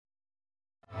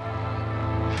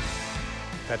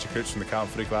Patrick Cooch from the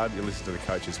Carlton Footy Club. You listen to the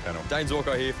Coaches Panel. James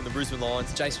Walker here from the Brisbane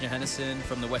Lions. Jason Johannesson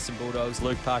from the Western Bulldogs.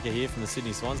 Luke Parker here from the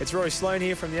Sydney Swans. It's Rory Sloane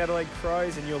here from the Adelaide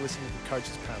Crows, and you're listening to the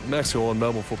Coaches Panel. Max Gorlin,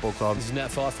 Melbourne Football Club. This is Nat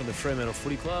Fyfe from the Fremantle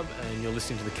Footy Club, and you're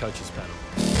listening to the Coaches Panel.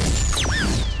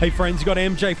 Hey friends, you got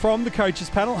MJ from the Coaches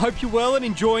Panel. Hope you're well and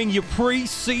enjoying your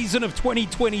pre-season of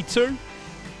 2022.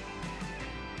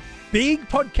 Big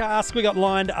podcast we got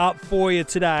lined up for you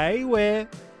today, where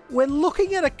we're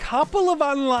looking at a couple of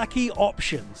unlucky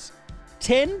options.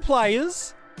 10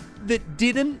 players that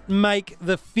didn't make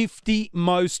the 50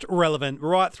 most relevant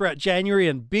right throughout January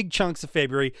and big chunks of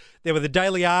February. There were the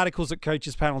daily articles at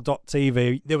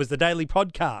coachespanel.tv. There was the daily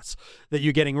podcasts that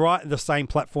you're getting right at the same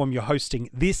platform you're hosting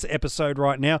this episode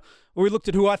right now, where we looked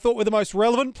at who I thought were the most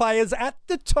relevant players at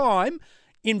the time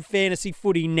in fantasy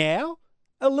footy. Now,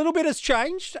 a little bit has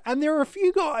changed, and there are a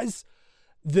few guys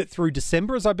that through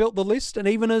December, as I built the list, and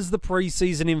even as the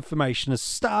preseason information has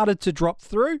started to drop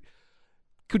through,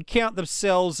 could count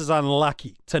themselves as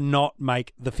unlucky to not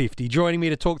make the 50. Joining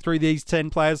me to talk through these 10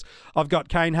 players, I've got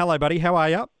Kane. Hello, buddy. How are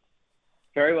you?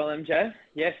 Very well, MJ.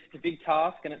 Yes, it's a big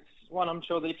task, and it's one I'm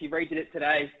sure that if you redid it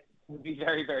today, it would be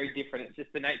very, very different. It's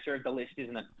just the nature of the list,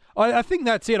 isn't it? I think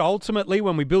that's it, ultimately,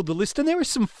 when we build the list. And there is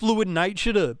some fluid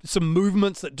nature to some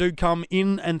movements that do come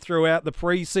in and throughout the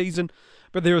preseason.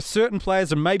 But there are certain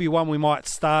players, and maybe one we might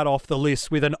start off the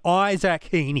list with, an Isaac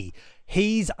Heaney.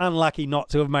 He's unlucky not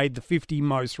to have made the 50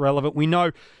 most relevant. We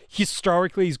know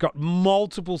historically he's got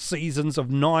multiple seasons of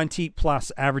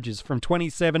 90-plus averages from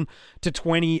 27 to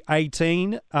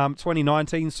 2019.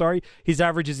 His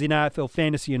averages in AFL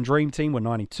Fantasy and Dream Team were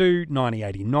 92, 90,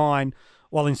 89,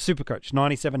 while in Supercoach,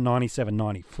 97, 97,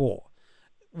 94.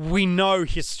 We know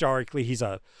historically he's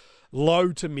a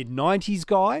low to mid-90s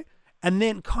guy. And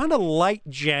then kind of late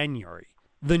January,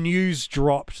 the news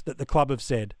dropped that the club have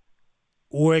said,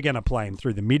 we're going to play him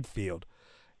through the midfield.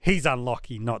 He's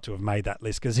unlucky not to have made that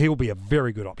list because he'll be a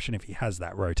very good option if he has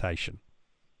that rotation.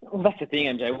 Well, that's the thing,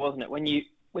 MJ, wasn't it? When you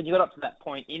got up to that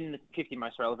point in the 50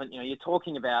 most relevant, you're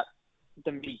talking about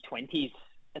the mid-20s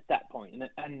at that point.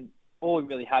 And all we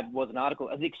really had was an article.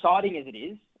 As exciting as it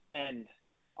is, and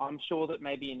I'm sure that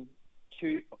maybe in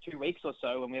two weeks or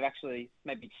so, when we've actually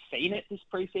maybe seen it this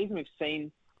preseason, we've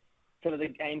seen some of the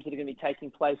games that are going to be taking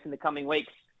place in the coming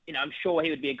weeks, I'm sure he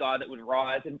would be a guy that would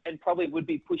rise and probably would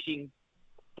be pushing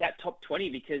that top 20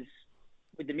 because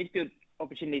with the midfield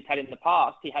opportunities had in the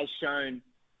past, he has shown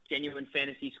genuine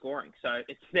fantasy scoring. So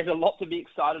there's a lot to be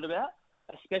excited about,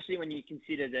 especially when you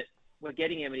consider that we're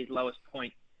getting him at his lowest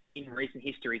point in recent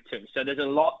history too. So there's a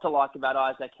lot to like about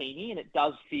Isaac Heaney, and it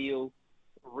does feel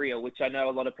real, which I know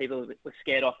a lot of people were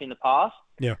scared off in the past.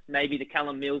 Yeah. Maybe the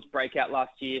Callum Mills breakout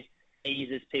last year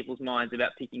eases people's minds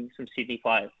about picking some Sydney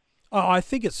players. I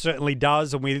think it certainly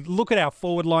does. And we look at our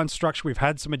forward line structure. We've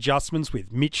had some adjustments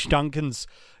with Mitch Duncan's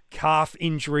calf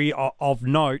injury of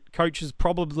note. Coaches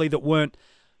probably that weren't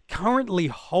currently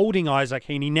holding Isaac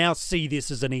Heaney now see this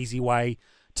as an easy way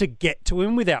to get to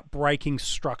him without breaking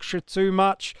structure too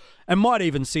much, and might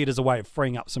even see it as a way of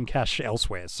freeing up some cash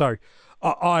elsewhere. So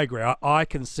I agree. I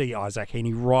can see Isaac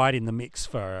Heaney right in the mix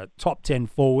for a top 10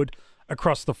 forward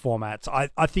across the formats.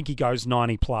 I think he goes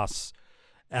 90 plus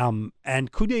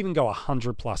and could even go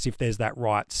 100 plus if there's that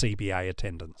right CBA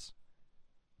attendance.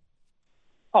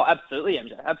 Oh, absolutely,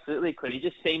 MJ. Absolutely could. He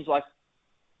just seems like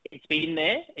it's been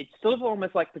there. It's sort of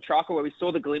almost like Petrarca where we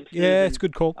saw the glimpses. Yeah, it's a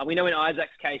good call. We know in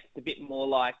Isaac's case it's a bit more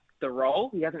like the role.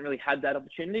 He hasn't really had that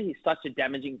opportunity. He's such a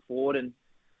damaging forward, and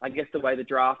I guess the way the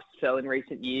drafts fell in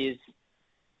recent years,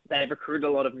 they've recruited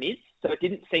a lot of mids. So it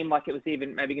didn't seem like it was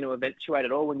even maybe going to eventuate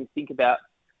at all when you think about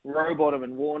Rowbottom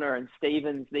and Warner and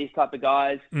Stevens, these type of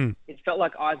guys. It felt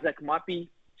like Isaac might be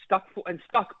stuck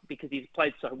because he's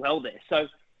played so well there. So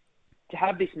to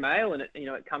have this mail and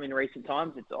it come in recent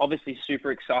times, it's obviously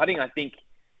super exciting. I think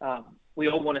we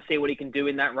all want to see what he can do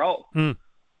in that role.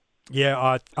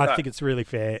 Yeah, I think it's really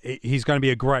fair. He's going to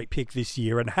be a great pick this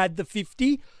year. And had the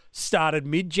 50 started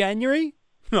mid-January,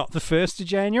 not the 1st of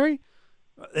January,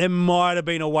 there might have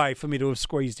been a way for me to have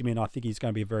squeezed him in. I think he's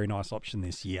going to be a very nice option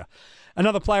this year.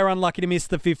 Another player unlucky to miss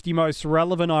the 50 most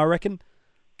relevant, I reckon,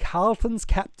 Carlton's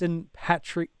captain,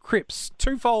 Patrick Cripps.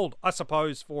 Twofold, I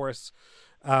suppose, for us.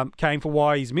 Came for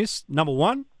why he's missed. Number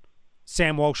one,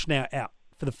 Sam Walsh now out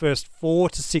for the first 4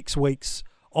 to 6 weeks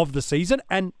of the season,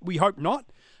 and we hope not,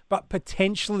 but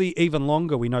potentially even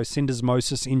longer. We know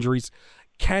syndesmosis injuries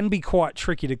can be quite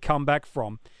tricky to come back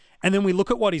from. And then we look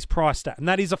at what he's priced at, and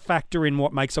that is a factor in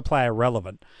what makes a player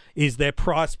relevant, is their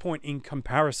price point in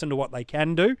comparison to what they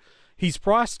can do. He's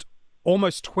priced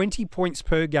almost 20 points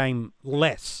per game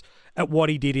less at what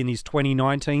he did in his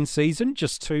 2019 season,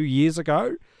 just 2 years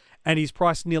ago. and he's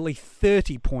priced nearly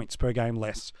 30 points per game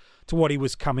less to what he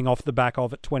was coming off the back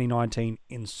of at 2019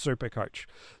 in Supercoach.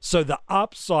 So the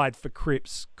upside for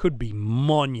Cripps could be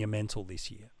monumental this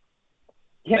year.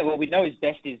 Yeah, well, we know his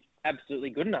best is absolutely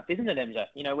good enough, isn't it, MJ?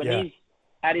 You know, when he's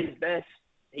at his best,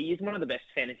 he is one of the best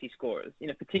fantasy scorers. You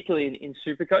know, particularly in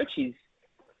Supercoach,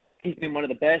 he's been one of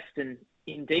the best, and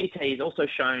in DT, he's also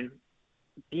shown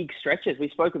big stretches. We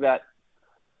spoke about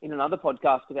in another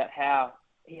podcast about how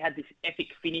he had this epic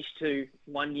finish to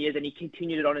 1 year, then he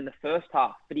continued it on in the first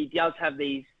half. But he does have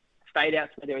these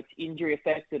fade-outs, whether it's injury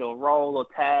affected or roll or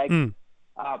tag.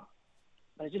 But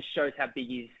it just shows how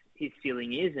big his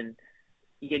ceiling is. And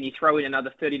again, you throw in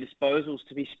another 30 disposals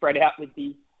to be spread out with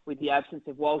the absence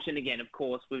of Walsh. And again, of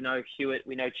course, we know Hewitt,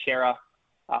 we know Chera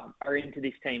are into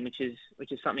this team, which is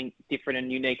something different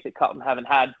and unique that Carlton haven't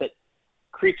had. But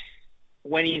Cripps,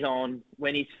 when he's on,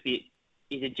 when he's fit,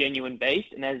 is a genuine beast.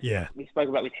 And as we spoke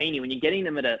about with Heaney, when you're getting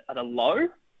them at a low,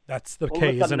 that's the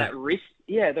key, isn't it? That risk,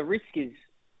 the risk is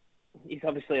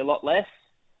obviously a lot less.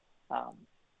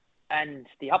 And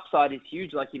the upside is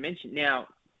huge, like you mentioned. Now,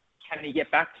 can he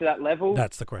get back to that level?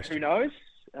 That's the question. Who knows?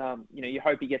 You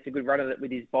hope he gets a good run of it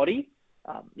with his body.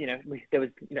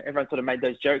 Everyone sort of made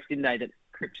those jokes, didn't they, that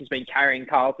Cripps has been carrying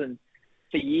Carlton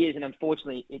for years, and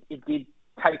unfortunately it did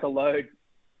take a load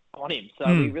on him. So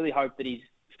we really hope that he's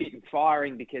fit and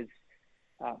firing, because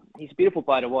he's a beautiful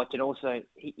player to watch, and also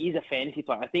he is a fantasy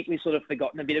player. I think we've sort of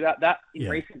forgotten a bit about that in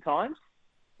recent times.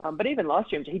 But even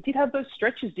last year, he did have those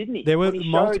stretches, didn't he? There were when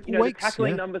he multiple showed, weeks. The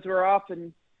tackling numbers were up,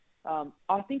 and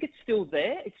I think it's still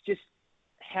there. It's just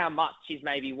how much is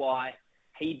maybe why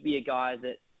he'd be a guy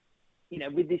that,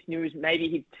 with this news, maybe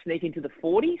he'd sneak into the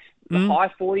 40s, the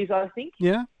high 40s, I think.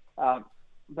 Yeah.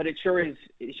 But it sure is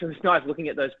nice looking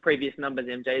at those previous numbers,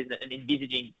 MJ, isn't it, and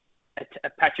envisaging a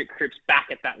Patrick Cripps back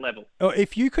at that level.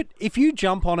 If you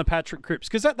jump on a Patrick Cripps,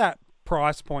 because at that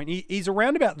price point, he's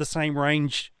around about the same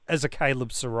range as a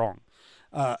Caleb Sarong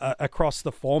across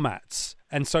the formats.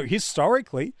 And so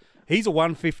historically, he's a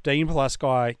 115 plus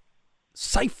guy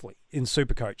safely in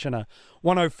Supercoach and a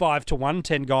 105 to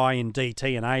 110 guy in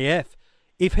DT and AF.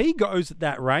 If he goes at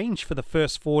that range for the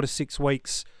first 4 to 6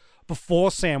 weeks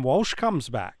before Sam Walsh comes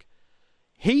back,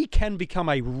 he can become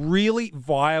a really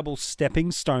viable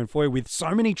stepping stone for you with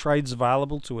so many trades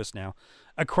available to us now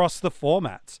across the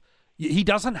formats. He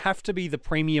doesn't have to be the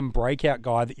premium breakout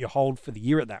guy that you hold for the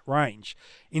year at that range.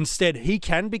 Instead, he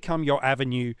can become your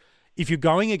avenue if you're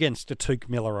going against a Tuke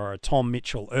Miller or a Tom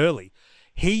Mitchell early.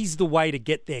 He's the way to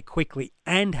get there quickly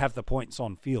and have the points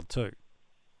on field too.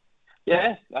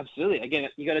 Yeah, absolutely. Again,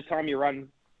 you got to time your run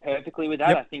perfectly with that.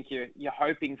 Yep. I think you're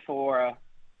hoping for,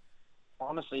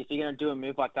 honestly, if you're going to do a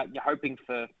move like that, you're hoping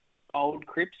for old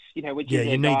Cripps, which is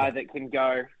a guy that can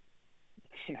go,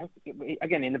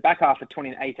 again, in the back half of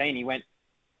 2018, he went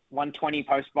 120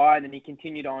 post-buy, and then he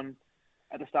continued on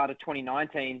at the start of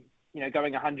 2019,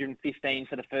 going 115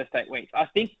 for the first 8 weeks. I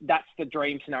think that's the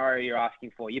dream scenario you're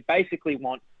asking for. You basically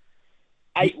want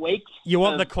 8 weeks. You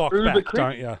want the clock back, Cripps,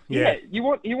 don't you? Yeah. You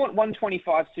want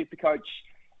 125 Supercoach.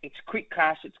 It's quick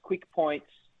cash, it's quick points,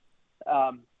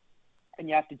 and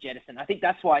you have to jettison. I think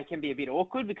that's why it can be a bit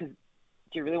awkward, because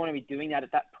do you really want to be doing that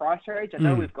at that price range? I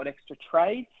know we've got extra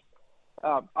trades.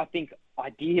 I think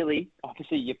ideally,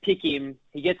 obviously, you pick him,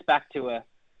 he gets back to a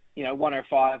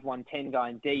 105, 110 guy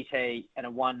in DT and a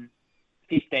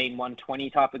 115, 120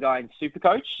 type of guy in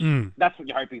Supercoach. That's what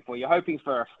you're hoping for. You're hoping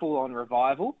for a full-on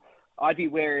revival. I'd be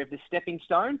wary of the stepping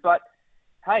stone, but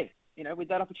hey, with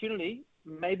that opportunity,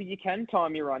 maybe you can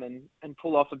time your run and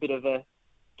pull off a bit of a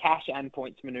cash and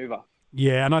points maneuver.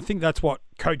 Yeah, and I think that's what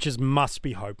coaches must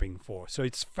be hoping for. So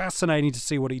it's fascinating to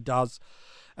see what he does.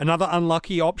 Another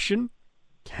unlucky option,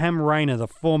 Cam Rayner, the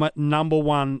former number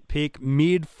 1 pick,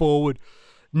 mid-forward.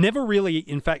 Never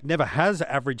has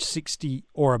averaged 60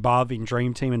 or above in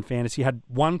Dream Team and Fantasy. Had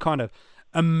one kind of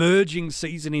emerging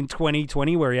season in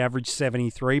 2020 where he averaged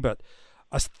 73, but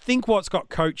I think what's got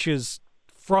coaches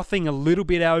frothing a little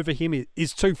bit over him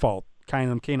is twofold. Kane,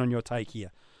 I'm keen on your take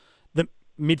here. The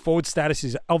mid-forward status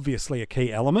is obviously a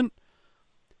key element.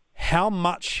 How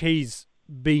much he's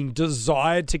being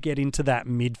desired to get into that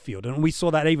midfield. And we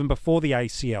saw that even before the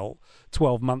ACL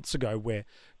 12 months ago, where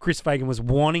Chris Fagan was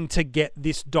wanting to get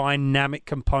this dynamic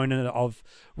component of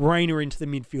Rayner into the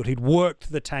midfield. He'd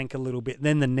worked the tank a little bit,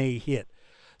 then the knee hit.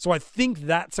 So I think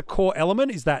that's a core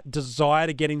element, is that desire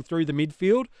to get him through the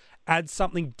midfield, add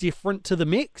something different to the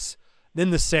mix.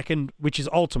 Then the second, which is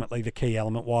ultimately the key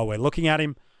element while we're looking at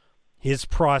him, his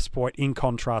price point in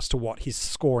contrast to what his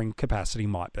scoring capacity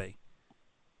might be.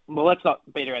 Well, let's not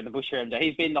beat around the bush here, MJ.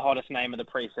 He's been the hottest name of the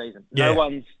preseason. No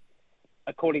one's,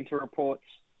 according to reports,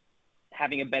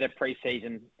 having a better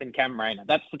preseason than Cam Rayner.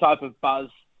 That's the type of buzz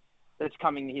that's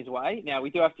coming his way. Now, we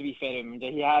do have to be fair to him.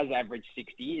 He has averaged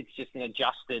 60. It's just an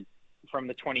adjusted from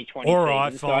the 2020 All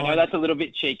right, season. fine. So I know that's a little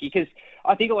bit cheeky because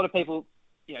I think a lot of people,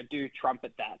 do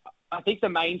trumpet that. I think the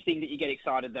main thing that you get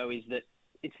excited, though, is that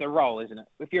it's the role, isn't it?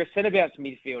 If you're a centre-bounce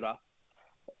midfielder,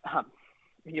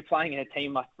 when you're playing in a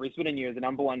team like Brisbane and you're the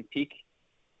number one pick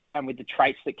and with the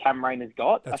traits that Cam Rayner's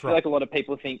got, I feel like a lot of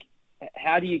people think,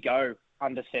 how do you go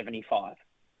under 75?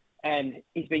 And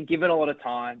he's been given a lot of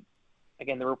time.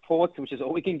 Again, the reports, which is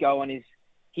all we can go on, is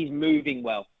he's moving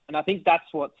well. And I think that's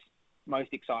what's most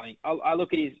exciting. I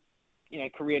look at his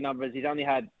career numbers. He's only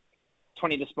had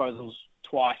 20 disposals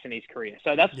twice in his career.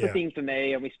 So that's the thing for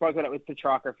me. And we spoke about it with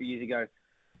Petrarca a few years ago.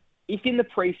 If in the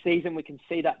preseason we can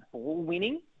see that ball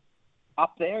winning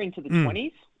up there into the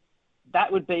 20s,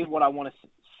 that would be what I want to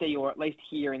see, or at least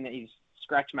hear in his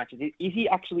scratch matches. Is he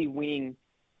actually winning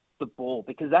the ball?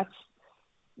 Because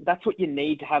that's what you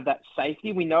need to have that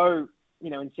safety. We know,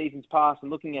 in seasons past,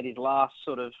 and looking at his last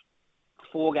sort of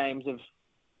 4 games of,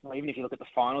 well, even if you look at the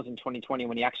finals in 2020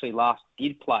 when he actually last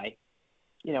did play,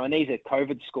 and these are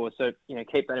COVID scores, so,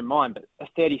 keep that in mind, but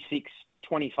a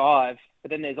 36-25, but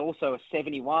then there's also a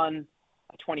 71,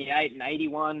 a 28, an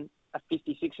 81, a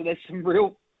 56, so there's some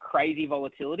real crazy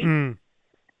volatility.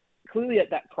 Clearly at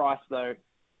that price, though,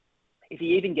 if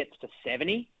he even gets to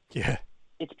 70,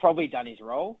 it's probably done his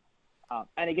role.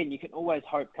 And again, you can always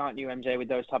hope, can't you, MJ, with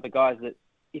those type of guys, that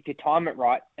if you time it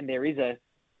right and there is a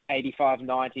 85,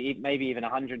 90, maybe even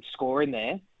 100 score in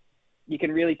there, you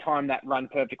can really time that run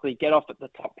perfectly, get off at the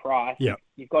top price.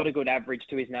 You've got a good average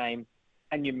to his name,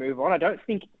 and you move on. I don't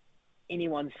think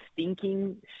anyone's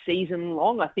thinking season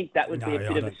long. I think that would be a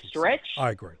bit of a stretch. So.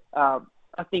 I agree. I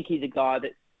think he's a guy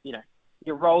that,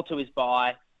 you roll to his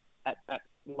bye at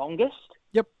longest.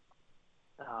 Yep.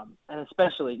 And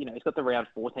especially, he's got the round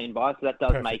 14 bye, so that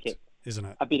does make it, isn't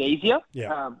it, a bit easier.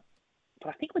 Yeah. But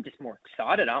I think we're just more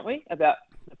excited, aren't we, about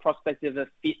the prospect of a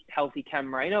fit, healthy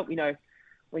Cam Rayner.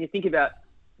 When you think about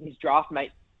his draft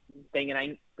mate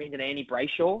being Brendan Andy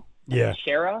Brayshaw,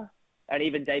 Shearer, and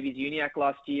even Davies Uniacke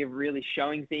last year really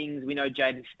showing things. We know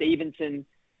Jaden Stevenson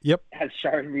has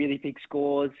shown really big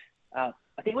scores. I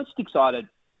think we're just excited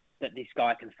that this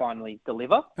guy can finally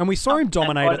deliver. And we saw him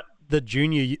dominate at the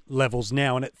junior levels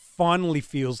now, and it finally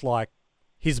feels like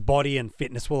his body and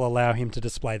fitness will allow him to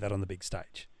display that on the big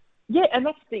stage. Yeah, and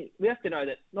that's the thing. We have to know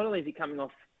that not only is he coming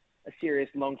off a serious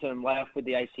long-term layoff with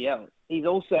the ACL, he's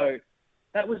also,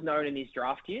 that was known in his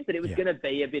draft years, that it was going to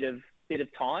be a bit of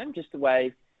time, just the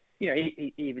way,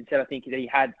 he even said, I think, that he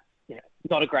had,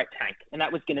 not a great tank, and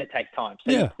that was going to take time.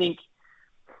 So you think,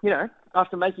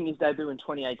 after making his debut in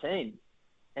 2018,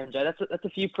 MJ, that's a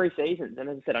few pre-seasons. And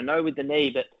as I said, I know with the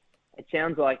knee, but it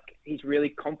sounds like he's really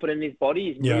confident in his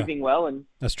body. He's moving well. And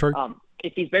that's true.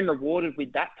 If he's been rewarded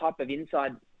with that type of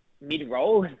inside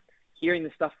mid-roll, and hearing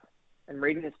the stuff and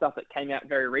reading the stuff that came out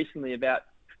very recently about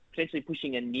potentially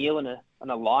pushing a Neil and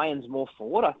a Lions more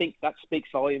forward, I think that speaks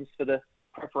volumes for the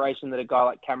preparation that a guy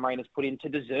like Cam Rayner's put in to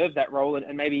deserve that role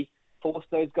and maybe force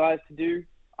those guys to do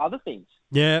other things.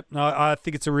 Yeah, no, I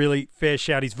think it's a really fair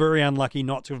shout. He's very unlucky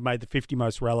not to have made the 50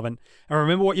 most relevant. And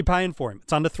remember what you're paying for him.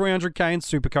 It's under 300K in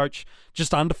Supercoach,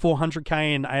 just under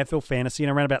 400K in AFL Fantasy,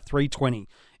 and around about 320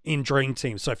 in Dream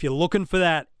Team. So if you're looking for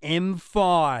that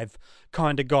M5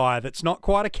 kind of guy that's not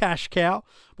quite a cash cow,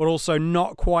 but also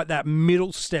not quite that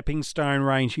middle stepping stone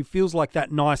range, he feels like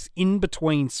that nice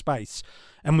in-between space.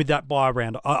 And with that buy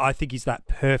round, I think he's that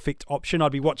perfect option.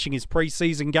 I'd be watching his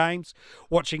preseason games,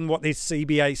 watching what this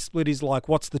CBA split is like,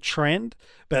 what's the trend.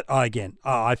 But again,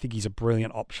 I think he's a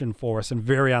brilliant option for us and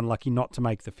very unlucky not to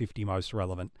make the 50 most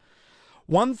relevant.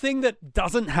 One thing that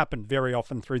doesn't happen very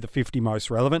often through the 50 most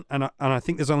relevant, and I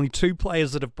think there's only 2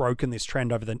 players that have broken this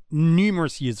trend over the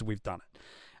numerous years that we've done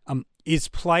it, is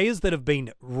players that have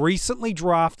been recently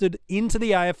drafted into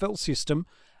the AFL system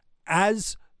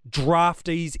as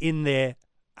draftees in their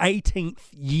 18th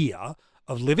year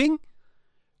of living,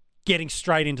 getting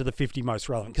straight into the 50 most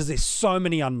relevant, because there's so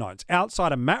many unknowns.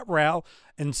 Outside of Matt Rowell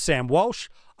and Sam Walsh,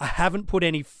 I haven't put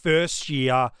any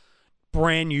first-year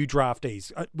brand new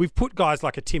draftees. We've put guys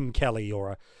like a Tim Kelly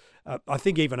or I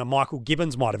think even a Michael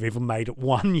Gibbons might have even made it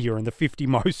 1 year in the 50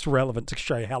 most relevant to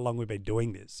show you how long we've been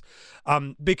doing this,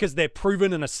 because they're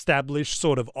proven and established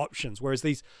sort of options, whereas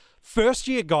these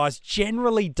first-year guys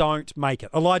generally don't make it.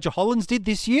 Elijah Hollands did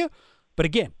this year, but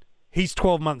again, he's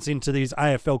 12 months into his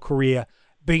AFL career,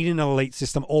 being in an elite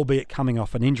system, albeit coming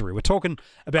off an injury. We're talking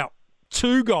about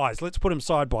 2 guys. Let's put them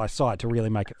side by side to really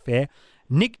make it fair.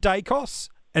 Nick Dacos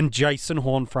and Jason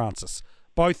Horne-Francis.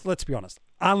 Both, let's be honest,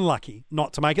 unlucky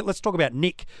not to make it. Let's talk about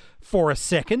Nick for a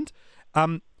second.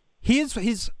 Here's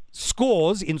his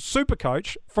scores in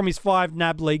Supercoach from his 5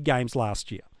 NAB League games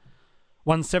last year.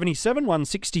 177,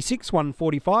 166,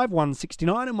 145,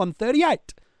 169 and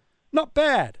 138. Not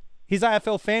bad. His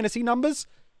AFL fantasy numbers,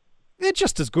 they're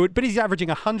just as good, but he's averaging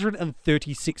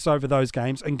 136 over those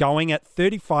games and going at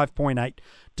 35.8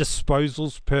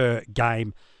 disposals per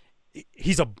game.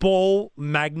 He's a ball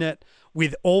magnet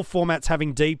with all formats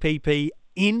having DPP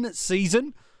in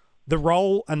season. The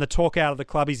role and the talk out of the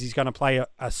club is he's going to play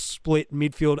a split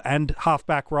midfield and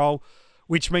halfback role,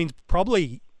 which means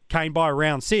probably, Kane, by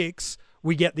round 6,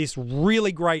 we get this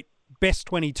really great best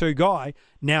 22 guy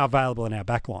now available in our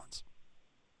backlines.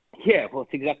 Yeah, well,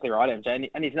 it's exactly right, MJ.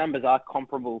 And his numbers are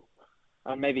comparable,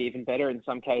 maybe even better in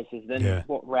some cases than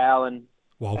what Rao and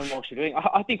Walsh are doing.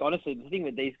 I think, honestly, the thing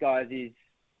with these guys is,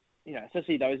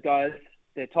 especially those guys,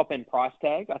 their top-end price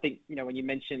tag. I think, when you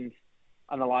mentioned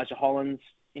an Elijah Hollands,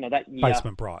 that year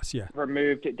basement price,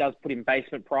 removed, it does put him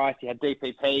basement price. You had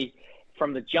DPP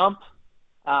from the jump.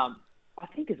 I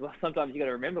think as well, sometimes you got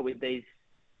to remember with these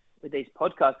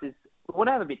podcasts is we want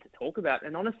to have a bit to talk about.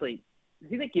 And honestly, the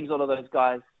thing that gives all of those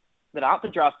guys that aren't the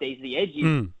draftees the edge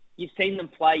is you've seen them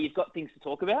play, you've got things to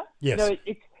talk about. Yes.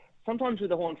 It's sometimes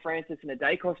with the Horn Francis and the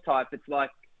Dacos type, it's like,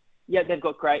 yeah, they've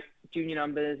got great junior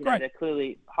numbers, they're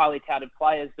clearly highly touted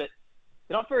players, but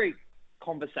they're not very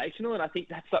conversational, and I think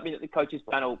that's something that the coaches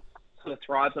panel sort of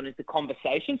thrives on, is the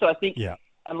conversation. So I think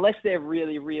unless they're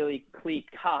really, really clear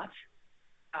cut,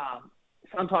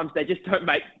 sometimes they just don't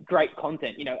make great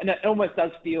content, and it almost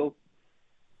does feel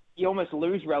you almost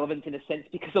lose relevance in a sense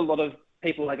because a lot of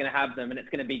people are going to have them, and it's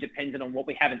going to be dependent on what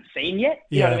we haven't seen yet.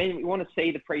 You know what I mean? We want to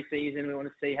see the preseason, we want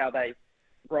to see how they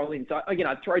roll in. So again,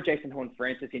 I'd throw Jason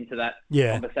Horne-Francis into that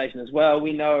conversation as well.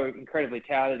 We know incredibly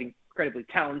touted, incredibly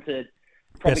talented,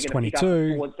 probably going to pick up a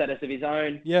forward status of his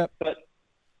own. Yep. But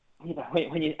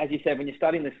when you, as you said, when you're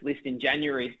starting this list in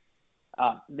January,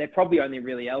 they're probably only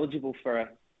really eligible for a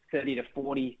 30 to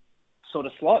 40 sort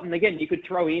of slot. And again, you could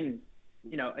throw in,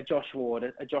 a Josh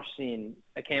Ward, a Josh Sin,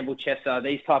 a Campbell Chesser,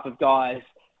 these type of guys.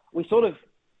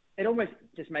 It almost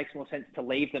just makes more sense to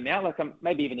leave them out. Like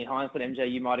maybe even in hindsight,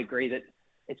 MJ, you might agree that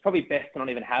it's probably best to not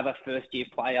even have a first-year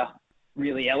player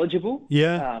really eligible.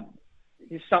 Yeah.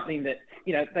 It's something that,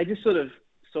 they just sort of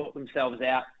sort themselves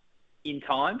out in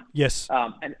time. Yes.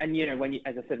 And when you,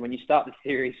 as I said, when you start the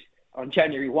series on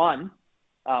January 1,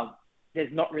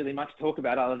 there's not really much to talk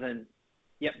about other than,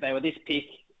 they were this pick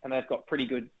and they've got pretty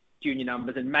good junior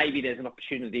numbers and maybe there's an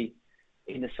opportunity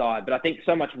in the side. But I think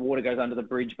so much water goes under the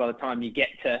bridge by the time you get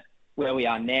to where we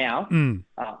are now,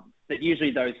 that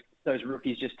usually those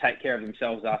rookies just take care of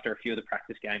themselves after a few of the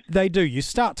practice games. They do. You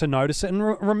start to notice it. And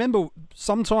remember,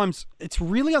 sometimes it's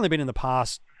really only been in the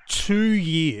past 2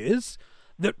 years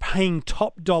that paying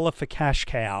top dollar for cash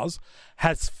cows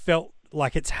has felt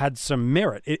like it's had some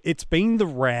merit. It's been the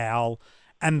Rao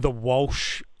and the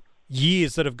Walsh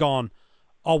years that have gone,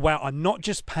 oh, wow, I'm not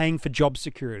just paying for job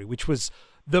security, which was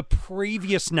the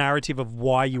previous narrative of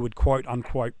why you would quote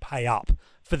unquote pay up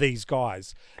for these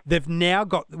guys.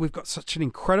 We've got such an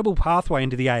incredible pathway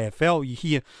into the AFL. You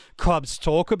hear clubs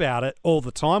talk about it all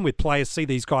the time with players, see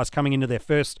these guys coming into their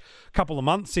first couple of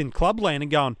months in clubland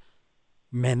and going,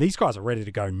 man, these guys are ready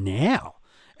to go now.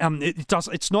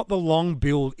 It's not the long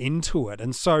build into it.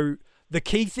 And so the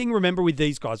key thing, remember, with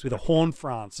these guys, with a Horn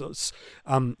Francis,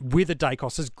 with a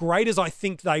Dacos, as great as I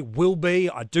think they will be,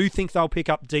 I do think they'll pick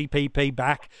up DPP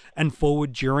back and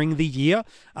forward during the year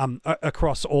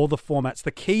across all the formats.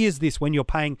 The key is this: when you're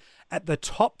paying at the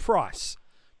top price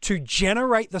to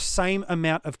generate the same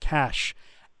amount of cash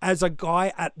as a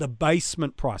guy at the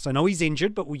basement price. I know he's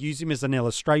injured, but we'll use him as an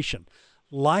illustration.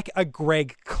 Like a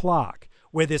Greg Clark,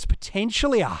 where there's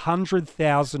potentially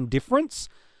 100,000 difference,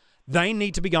 they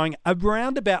need to be going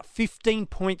around about 15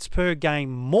 points per game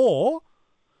more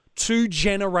to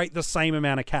generate the same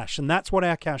amount of cash. And that's what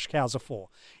our cash cows are for,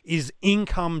 is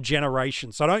income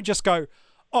generation. So don't just go,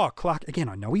 oh, Clark, again,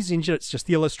 I know he's injured. It's just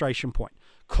the illustration point.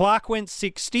 Clark went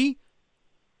 60.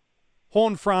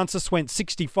 Horn Francis went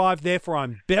 65. Therefore,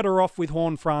 I'm better off with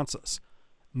Horn Francis.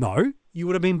 No, you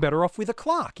would have been better off with a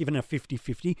Clark, even a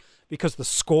 50-50, because the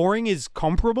scoring is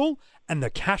comparable and the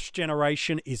cash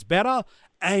generation is better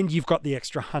and you've got the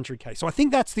extra 100K. So I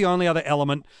think that's the only other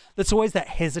element that's always that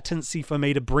hesitancy for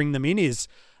me to bring them in, is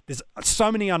there's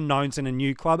so many unknowns in a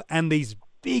new club and these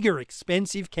bigger,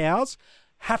 expensive cows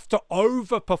have to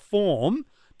overperform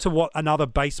to what another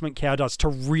basement cow does to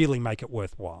really make it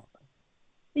worthwhile.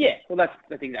 Yeah, well,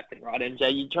 that's exactly right,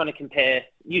 MJ. You're trying to compare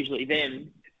usually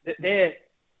them.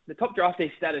 The top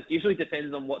draftee status usually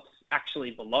depends on what's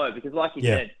actually below, because like you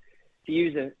said, to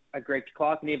use a Greg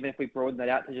Clark, and even if we broaden that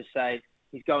out to just say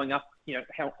he's going up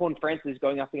how Horn Francis is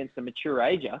going up against a mature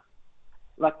ager,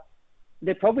 like,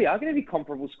 there probably are going to be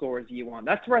comparable scorers year one.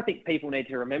 That's where I think people need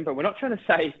to remember. We're not trying to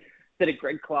say that a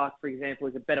Greg Clark, for example,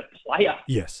 is a better player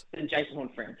than Jason Horn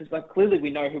Francis. Like, clearly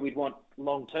we know who we'd want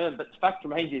long term, but the fact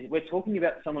remains is we're talking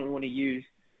about someone we want to use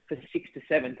for 6 to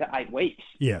 7 to 8 weeks.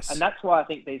 Yes. And that's why I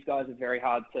think these guys are very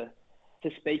hard to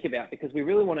speak about, because we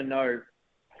really want to know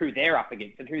who they're up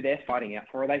against and who they're fighting out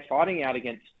for. Are they fighting out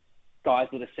against guys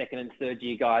that are second and third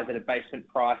year guys at a basement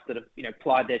price that have,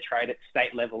 plied their trade at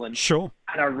state level and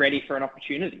are ready for an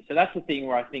opportunity? So that's the thing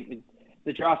where I think with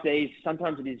the draftees,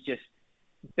 sometimes it is just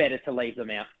better to leave them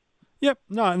out. Yep,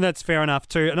 no, and that's fair enough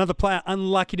too. Another player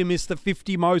unlucky to miss the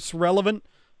 50 most relevant,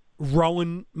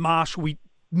 Rowan Marshall. We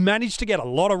managed to get a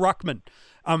lot of ruckman.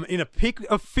 In a pick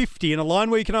of 50, in a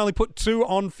line where you can only put 2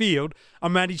 on field, I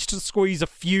managed to squeeze a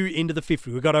few into the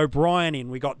 50. We got O'Brien in,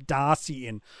 we got Darcy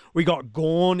in, we got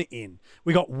Gawn in,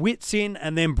 we got Witts in,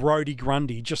 and then Brodie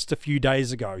Grundy just a few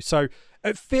days ago. So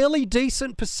a fairly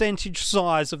decent percentage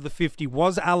size of the 50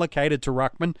 was allocated to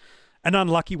ruckman. An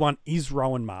unlucky one is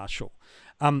Rowan Marshall.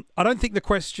 I don't think the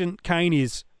question, Kane,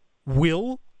 is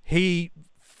will he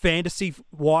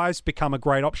fantasy-wise become a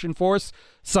great option for us?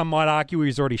 Some might argue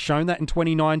he's already shown that in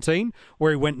 2019,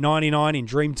 where he went 99 in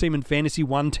Dream Team and Fantasy,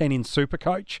 110 in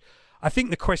Supercoach. I think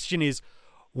the question is,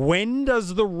 when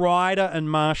does the Ryder and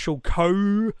Marshall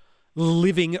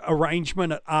co-living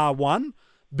arrangement at R1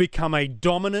 become a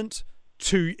dominant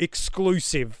to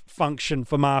exclusive function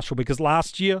for Marshall? Because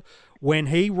last year, when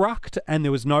he rucked and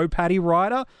there was no Paddy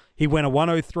Ryder, he went a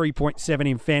 103.7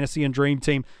 in Fantasy and Dream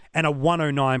Team and a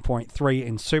 109.3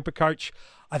 in Supercoach.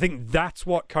 I think that's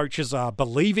what coaches are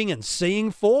believing and seeing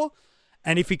for.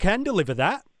 And if he can deliver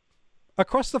that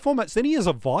across the formats, then he is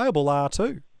a viable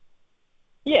R2.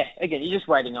 Yeah, again, you're just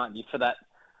waiting, aren't you,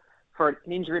 for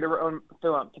an injury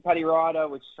to Paddy Ryder,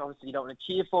 which obviously you don't want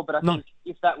to cheer for. But I think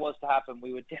if that was to happen,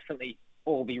 we would definitely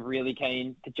all be really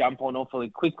keen to jump on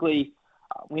awfully quickly.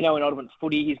 We know in Ottoman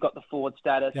footy he's got the forward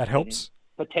status. That helps.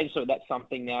 Potentially that's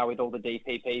something now with all the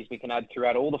DPPs we can add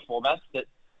throughout all the formats that,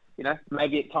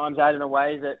 maybe at times add in a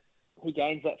way that he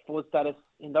gains that forward status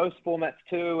in those formats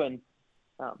too, and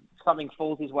something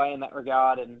falls his way in that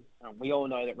regard. And we all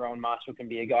know that Rowan Marshall can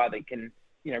be a guy that can,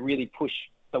 really push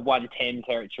the 110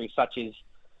 territory, such as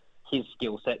his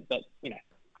skill set. But,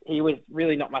 he was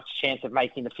really not much chance of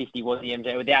making the 50, was the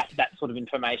MJ, without that sort of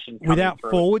information. Without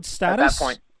forward status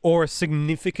or a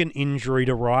significant injury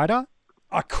to Ryder,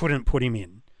 I couldn't put him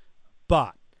in.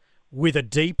 But with a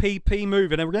DPP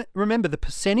move, and remember, the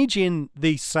percentage in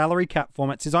the salary cap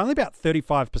formats is only about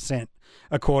 35%,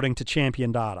 according to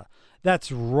Champion Data.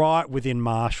 That's right within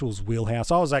Marshall's wheelhouse.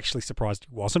 I was actually surprised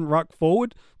he wasn't ruck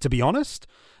forward, to be honest.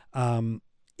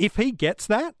 If he gets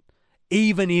that,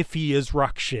 even if he is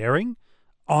ruck sharing,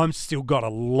 I'm still got a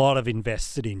lot of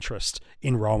invested interest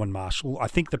in Rowan Marshall. I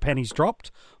think the penny's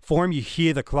dropped for him. You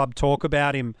hear the club talk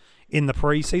about him in the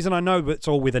preseason. I know it's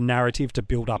all with a narrative to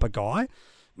build up a guy,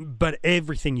 but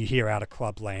everything you hear out of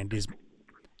clubland is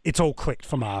it's all clicked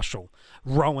for Marshall.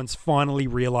 Rowan's finally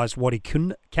realised what he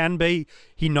can be.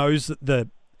 He knows that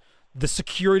the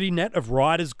security net of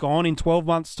Ryder's gone in 12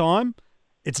 months' time.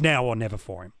 It's now or never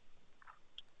for him.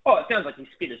 Oh, it sounds like he's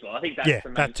fit as well. I think that's the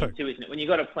main thing too, isn't it? When you've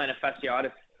got a plantar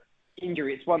fasciitis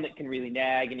injury, it's one that can really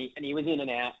nag, and he was in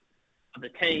and out of the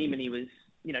team, and he was,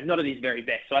 not at his very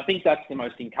best. So I think that's the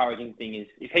most encouraging thing is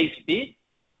if he's fit,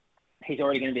 he's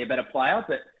already going to be a better player,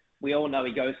 but we all know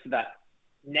he goes to that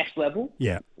next level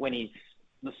when he's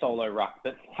the solo ruck.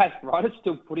 But Ryder's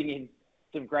still putting in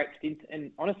some great stints,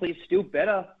 and honestly, he's still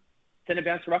better centre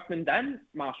bounce ruckman than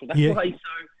Marshall. That's why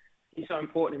he's so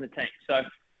important in the team. So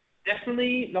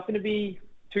definitely not going to be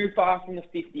too far from the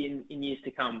 50 in years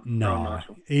to come. No,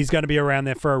 he's going to be around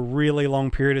there for a really long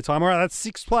period of time. All right, that's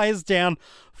 6 players down.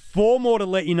 4 more to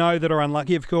let you know that are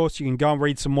unlucky. Of course, you can go and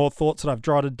read some more thoughts that I've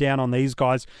jotted down on these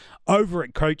guys over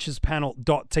at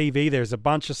coachespanel.tv. There's a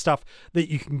bunch of stuff that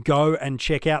you can go and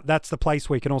check out. That's the place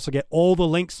where you can also get all the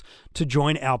links to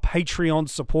join our Patreon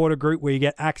supporter group, where you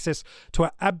get access to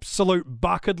an absolute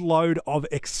bucket load of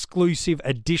exclusive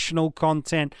additional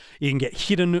content. You can get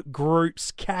hidden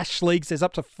groups, cash leagues. There's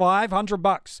up to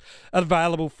 $500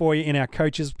 available for you in our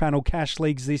Coaches Panel cash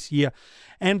leagues this year.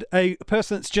 And a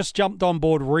person that's just jumped on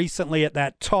board recently at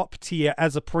that top tier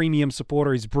as a premium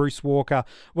supporter is Bruce Walker.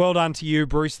 Well done to you,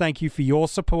 Bruce. Thank you for your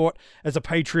support as a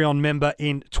Patreon member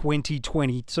in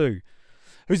 2022.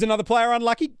 Who's another player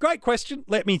unlucky? Great question.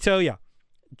 Let me tell you.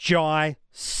 Jai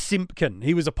Simpkin.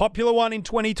 He was a popular one in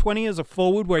 2020 as a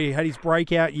forward where he had his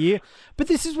breakout year. But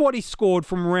this is what he scored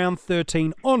from round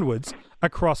 13 onwards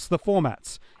across the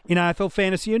formats. In AFL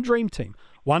Fantasy and Dream Team,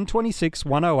 126,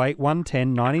 108,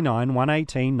 110, 99,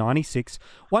 118, 96,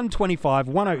 125,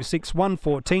 106,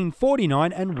 114,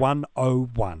 49 and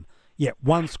 101. Yeah,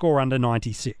 one score under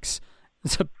 96.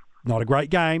 It's not a great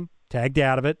game. Tagged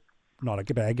out of it. Not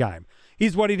a bad game.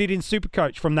 Here's what he did in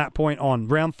Supercoach from that point on.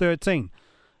 Round 13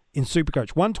 in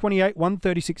Supercoach. 128,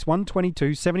 136,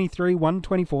 122, 73,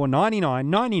 124, 99,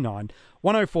 99,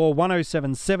 104,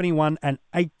 107, 71 and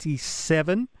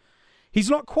 87. He's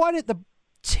not quite at the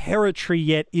territory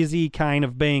yet, is he, Kane,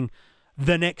 of being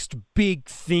the next big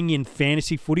thing in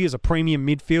fantasy footy as a premium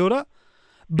midfielder?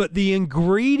 But the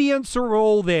ingredients are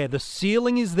all there. The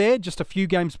ceiling is there just a few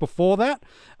games before that.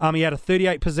 He had a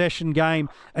 38-possession game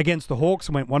against the Hawks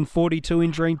and went 142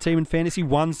 in Dream Team and Fantasy,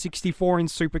 164 in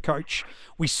Supercoach.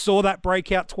 We saw that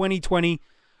breakout 2020.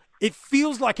 It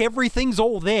feels like everything's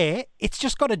all there. It's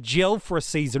just got to gel for a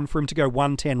season for him to go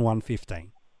 110,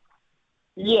 115.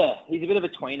 Yeah, he's a bit of a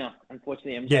tweener,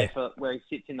 unfortunately, MJ, for where he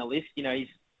sits in the list. You know,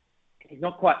 he's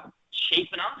not quite cheap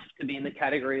enough to be in the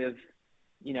category of,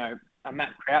 you know, a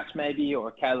Matt Crouch maybe or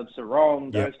a Caleb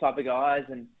Sarong, those type of guys.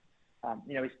 And,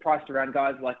 you know, he's priced around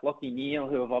guys like Lachie Neale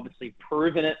who have obviously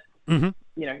proven it,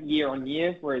 you know, year on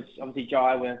year, whereas obviously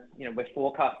Jai, we're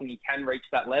forecasting he can reach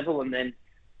that level. And then,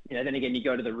 you know, then again, you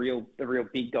go to the real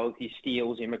big dogs, your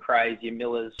Steeles, your McRae's, your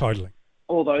Millers. Totally.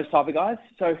 All those type of guys.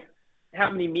 So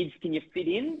how many mids can you fit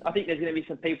in? I think there's going to be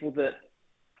some people that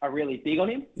are really big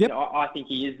on him. Yep. You know, I think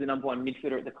he is the number one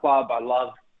midfielder at the club. I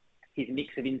love his mix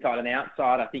of inside and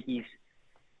outside. I think he's,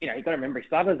 you know, you've got to remember he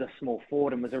started as a small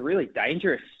forward and was a really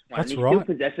dangerous one. That's he right. still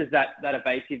possesses that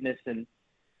evasiveness and,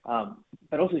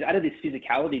 but also he's added this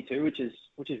physicality too, which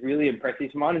is really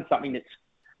impressive to mine and something that's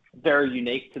very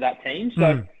unique to that team.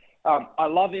 So I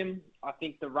love him. I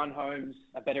think the run home's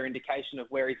a better indication of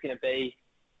where he's going to be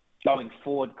going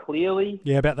forward clearly.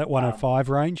 Yeah, about that 105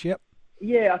 range, yep.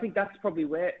 Yeah, I think that's probably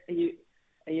where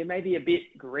are you maybe a bit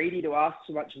greedy to ask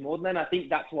so much more than that? I think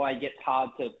that's why it gets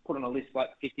hard to put on a list like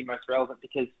 50 most relevant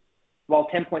because while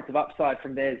 10 points of upside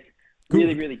from there's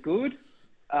really, really good,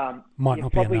 might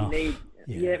not be enough.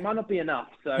 It might not be enough.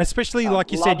 So especially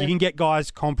like you said, you can get guys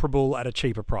comparable at a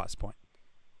cheaper price point.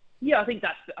 Yeah, I think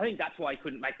that's why he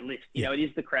couldn't make the list. You know, it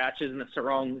is the Crouches and the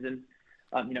Sarongs and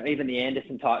you know, even the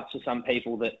Anderson types for some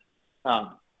people that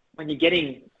when you're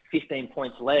getting 15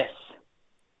 points less,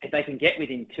 if they can get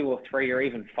within 2 or 3 or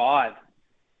even 5,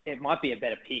 it might be a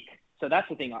better pick. So that's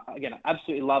the thing. Again, I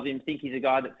absolutely love him. Think he's a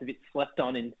guy that's a bit slept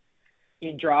on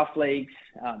in draft leagues.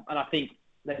 And I think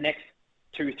the next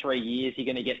 2-3 years, you're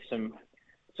going to get some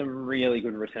really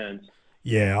good returns.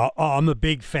 Yeah, I'm a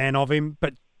big fan of him,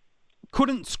 but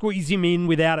couldn't squeeze him in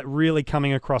without it really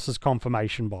coming across as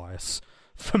confirmation bias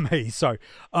for me. So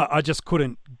I just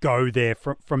couldn't go there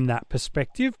from that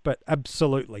perspective, but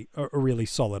absolutely a really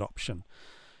solid option.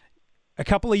 A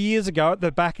couple of years ago, at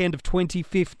the back end of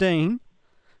 2015,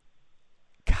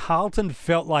 Carlton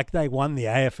felt like they won the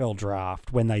AFL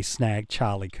draft when they snagged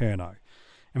Charlie Curnow.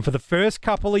 And for the first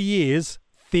couple of years,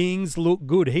 things looked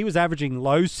good. He was averaging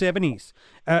low 70s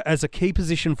as a key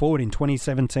position forward in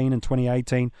 2017 and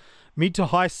 2018, mid to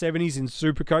high 70s in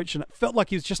Supercoach, and it felt like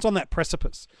he was just on that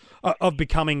precipice of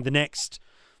becoming the next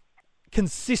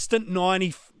consistent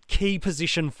 90 key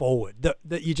position forward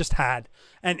that you just had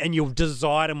and you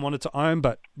desired and wanted to own.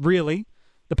 But really,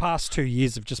 the past 2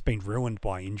 years have just been ruined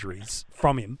by injuries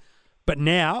from him. But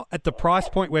now, at the price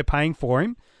point we're paying for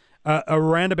him,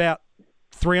 around about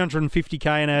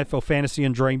 $350K in AFL Fantasy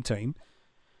and Dream Team,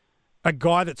 a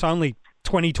guy that's only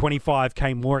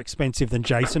 25K more expensive than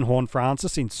Jason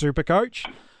Horne-Francis in Supercoach,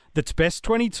 that's best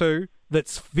 22,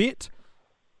 that's fit.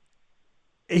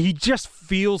 He just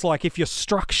feels like if your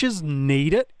structures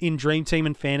need it in Dream Team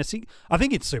and Fantasy, I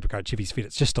think in Supercoach, if he's fit,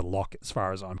 it's just a lock as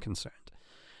far as I'm concerned.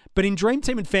 But in Dream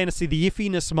Team and Fantasy, the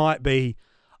iffiness might be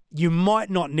you might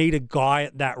not need a guy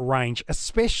at that range,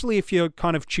 especially if you're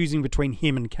kind of choosing between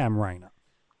him and Cam Rayner.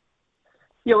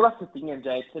 Yeah, well, that's the thing,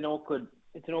 MJ. It's an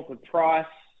awkward price.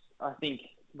 I think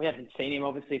we haven't seen him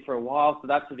obviously for a while, so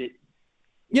that's a bit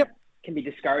can be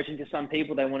discouraging to some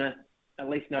people. They want to at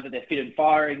least know that they're fit and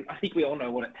firing. I think we all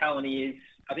know what a talent he is.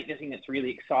 I think the thing that's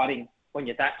really exciting when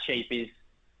you're that cheap is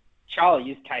Charlie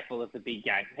is capable of the big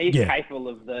game. He's capable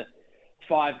of the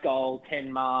 5-goal,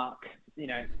 10 mark,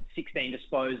 16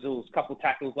 disposals, couple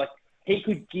tackles. Like he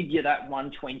could give you that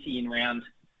 120 in round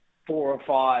 4 or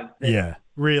 5. Yeah,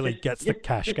 really gets the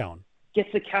cash going. Gets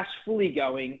the cash fully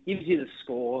going, gives you the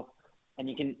score, and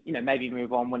you can, maybe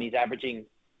move on when he's averaging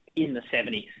in the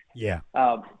 70s. Yeah.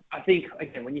 I think,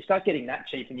 again, when you start getting that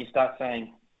cheap and you start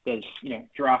saying there's,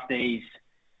 draftees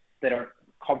that are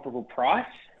comparable price,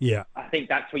 yeah, I think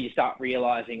that's where you start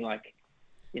realizing, like,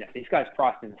 this guy's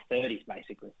priced in the 30s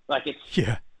basically. Like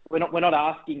Yeah. we're not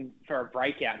asking for a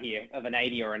breakout here of an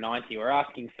 80 or a 90. We're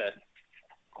asking for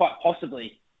quite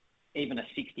possibly even a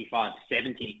 65,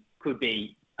 70 could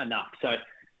be enough. So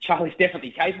Charlie's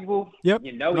definitely capable. Yep.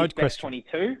 He's No best question.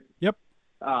 22. Yep.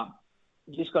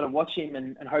 You just got to watch him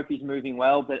and hope he's moving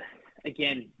well. But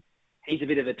again, he's a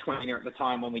bit of a tweener at the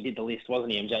time when we did the list,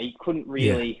 wasn't he, MJ? He couldn't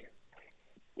really,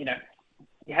 you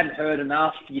hadn't heard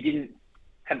enough. You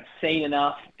hadn't seen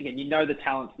enough. Again, the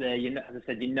talent's there. As I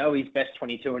said, he's best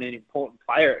 22 and an important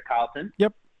player at Carlton.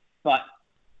 Yep. But,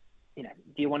 do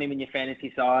you want him in your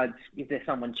fantasy sides? Is there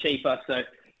someone cheaper? So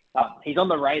he's on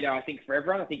the radar, I think, for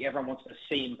everyone. I think everyone wants to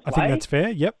see him play. I think that's fair.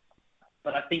 Yep.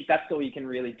 But I think that's all you can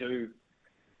really do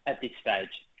at this stage.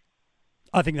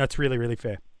 I think that's really, really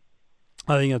fair.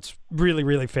 I think it's really,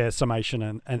 really fair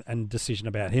summation and decision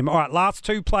about him. All right, last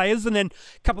two players, and then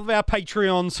a couple of our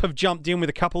Patreons have jumped in with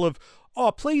a couple of,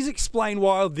 please explain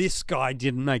why this guy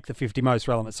didn't make the 50 most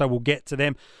relevant. So we'll get to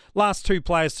them. Last two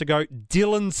players to go.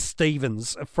 Dylan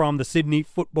Stephens from the Sydney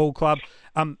Football Club.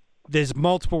 There's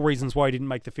multiple reasons why he didn't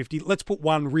make the 50. Let's put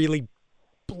one really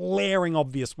blaring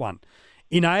obvious one.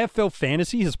 In AFL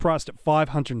Fantasy, he's priced at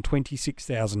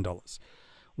 $526,000.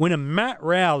 When a Matt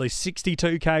Rowell is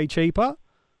 $62K cheaper,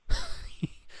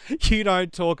 you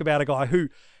don't talk about a guy who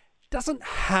doesn't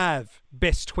have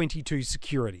best 22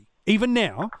 security. Even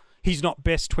now, he's not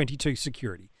best 22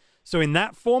 security. So in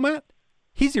that format,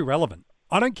 he's irrelevant.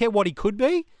 I don't care what he could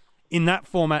be. In that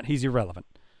format, he's irrelevant.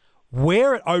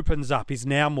 Where it opens up is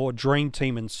now more Dream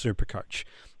Team and Supercoach.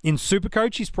 In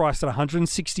Supercoach, he's priced at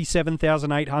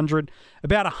 $167,800,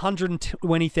 about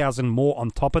 $120,000 more on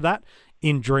top of that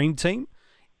in Dream Team.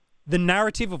 The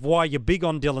narrative of why you're big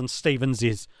on Dylan Stephens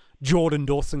is Jordan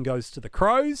Dawson goes to the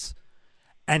Crows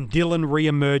and Dylan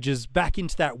reemerges back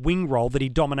into that wing role that he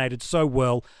dominated so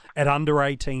well at under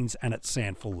 18s and at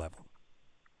SANFL level.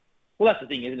 Well, that's the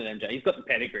thing, isn't it, MJ? He's got the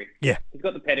pedigree. Yeah. He's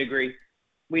got the pedigree.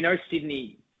 We know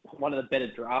Sydney, one of the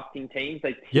better drafting teams.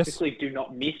 They typically do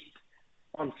not miss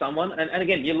on someone. And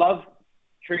again, you love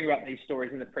hearing about these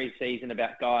stories in the preseason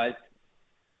about guys,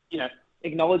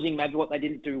 acknowledging maybe what they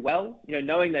didn't do well,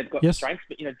 knowing they've got strengths,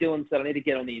 but, Dylan said, I need to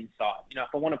get on the inside. If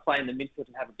I want to play in the midfield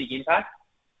and have a big impact,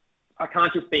 I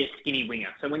can't just be a skinny winger.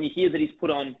 So when you hear that he's put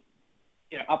on,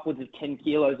 upwards of 10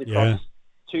 kilos across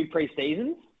 2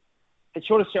 pre-seasons, it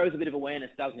sort of shows a bit of awareness,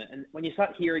 doesn't it? And when you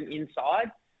start hearing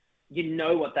inside, you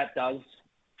know what that does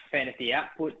for fantasy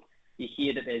output. You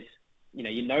hear that there's,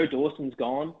 Dawson's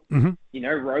gone. Mm-hmm.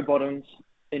 Rowbottom's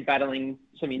been battling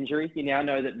some injury. You now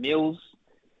know that Mills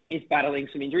is battling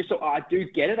some injury. So I do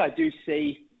get it. I do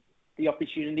see the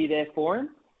opportunity there for him.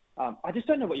 I just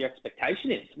don't know what your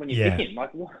expectation is when you pick him.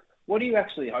 Like, what are you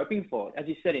actually hoping for? As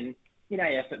you said, in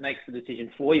AF, it makes the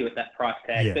decision for you at that price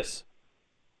tag. Yes.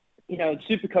 But, in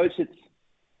Supercoach,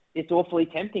 it's awfully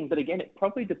tempting. But again, it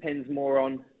probably depends more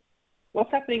on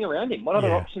what's happening around him. What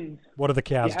other options? What are the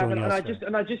cows doing? And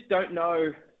I just don't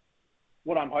know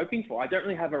what I'm hoping for. I don't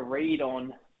really have a read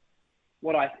on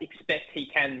what I expect he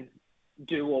can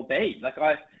do or be. Like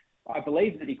I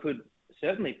believe that he could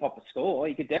certainly pop a score.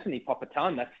 He could definitely pop a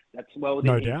ton. That's well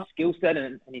within his skill set,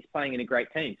 and he's playing in a great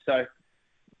team. So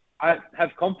I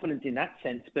have confidence in that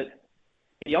sense. But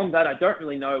beyond that, I don't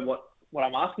really know what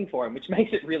I'm asking for him, which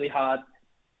makes it really hard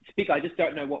to pick. I just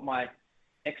don't know what my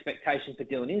expectation for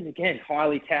Dylan is. Again,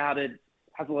 highly touted,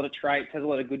 has a lot of traits, has a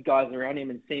lot of good guys around him,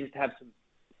 and seems to have some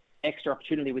extra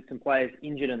opportunity with some players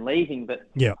injured and leaving. But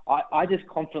I just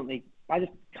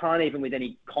can't even with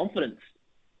any confidence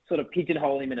sort of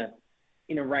pigeonhole him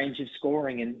in a range of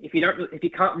scoring. And if you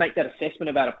can't make that assessment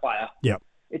about a player,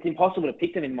 it's impossible to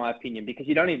pick them, in my opinion, because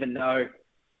you don't even know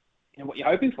what you're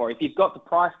hoping for. If you've got the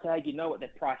price tag, you know what they're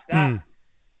priced at.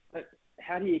 But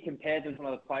how do you compare them to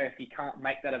another player if you can't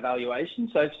make that evaluation?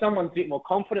 So if someone's a bit more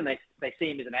confident, they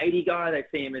see him as an 80 guy, they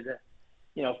see him as a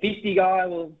 50 guy,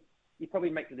 well, you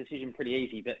probably make the decision pretty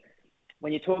easy. But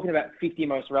when you're talking about 50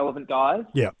 most relevant guys,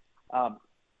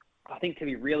 I think to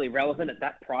be really relevant at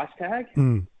that price tag,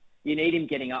 you need him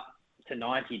getting up to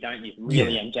 90, don't you?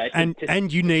 Really, MJ.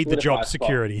 And you need the job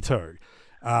security too.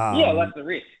 That's the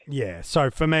risk. Yeah.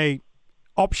 So for me,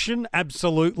 option,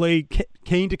 absolutely.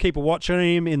 Keen to keep a watch on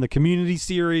him in the community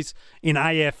series. In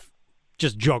AF,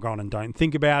 just jog on and don't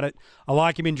think about it. I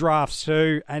like him in drafts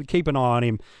too, and keep an eye on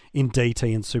him in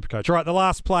DT and Supercoach. All right, the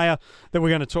last player that we're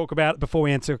going to talk about before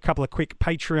we answer a couple of quick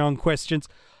Patreon questions.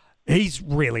 He's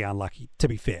really unlucky, to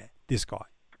be fair, this guy,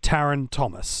 Taron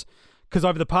Thomas. Because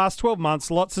over the past 12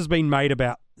 months, lots has been made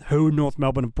about who North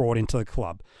Melbourne have brought into the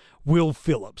club. Will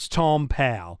Phillips, Tom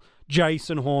Powell,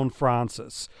 Jason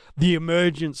Horne-Francis, the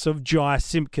emergence of Jai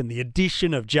Simpkin, the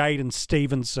addition of Jaden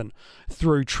Stevenson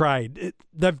through trade.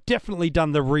 They've definitely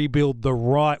done the rebuild the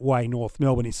right way, North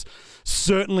Melbourne. Is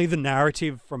certainly the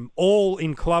narrative from all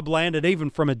in clubland and even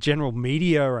from a general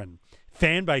media and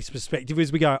fan base perspective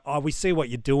is we go, we see what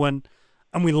you're doing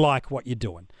and we like what you're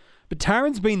doing. But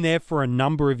Taryn's been there for a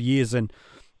number of years, and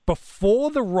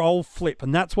before the role flip,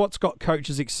 and that's what's got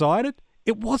coaches excited,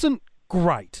 it wasn't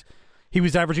great. He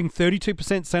was averaging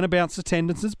 32% centre bounce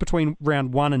attendances between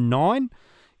round 1 and 9,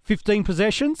 15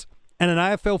 possessions, and an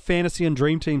AFL Fantasy and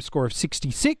Dream Team score of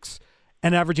 66,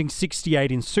 and averaging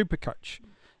 68 in Supercoach.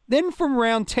 Then from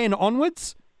round 10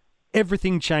 onwards,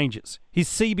 everything changes. His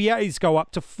CBAs go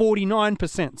up to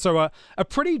 49%, so a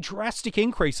pretty drastic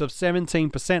increase of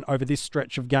 17% over this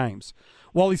stretch of games,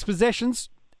 while his possessions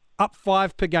up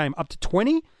 5 per game, up to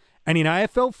 20, and in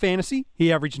AFL Fantasy,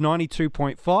 he averaged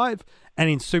 92.5, and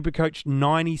in Supercoach,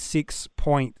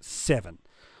 96.7.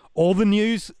 All the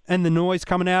news and the noise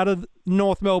coming out of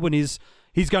North Melbourne is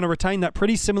he's going to retain that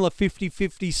pretty similar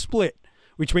 50-50 split,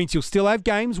 which means he'll still have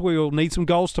games where he'll need some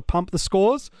goals to pump the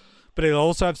scores, but he'll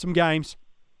also have some games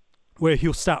where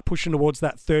he'll start pushing towards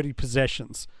that 30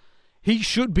 possessions. He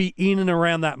should be in and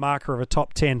around that marker of a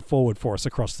top 10 forward for us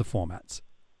across the formats.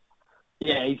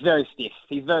 Yeah, he's very stiff.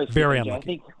 He's very stiff. Very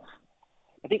unlucky.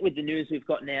 I think with the news we've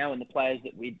got now and the players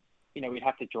that we'd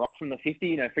have to drop from the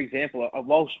 50, for example, a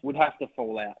Walsh would have to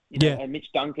fall out. And Mitch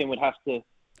Duncan would have to.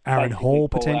 Aaron Hall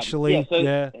potentially.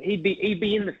 He'd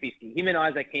be in the 50. Him and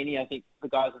Isaac Heaney, I think the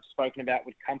guys I've spoken about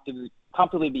would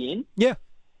comfortably be in. Yeah.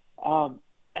 And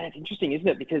it's interesting, isn't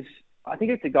it? Because I think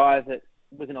it's a guy that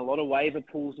was in a lot of waiver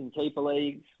pools in keeper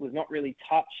leagues, was not really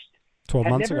touched. 12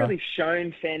 months ago. Never really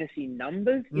shown fantasy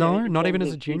numbers. No, not even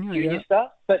as a junior.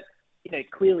 Stuff, but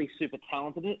clearly super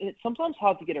talented. And it's sometimes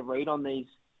hard to get a read on these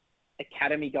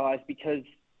academy guys because,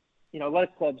 a lot of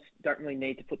clubs don't really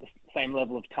need to put the same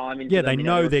level of time into them. They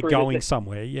know they're going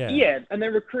somewhere, Yeah, and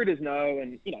their recruiters know,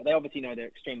 and, they obviously know they're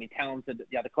extremely talented at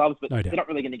the other clubs, but they're not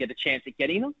really going to get a chance at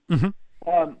getting them. Mm-hmm.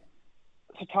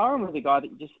 So Tyron was a guy that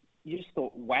you just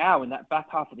thought, wow, in that back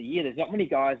half of the year, there's not many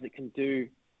guys that can do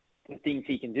the things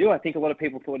he can do. I think a lot of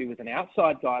people thought he was an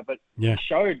outside guy, but he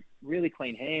showed really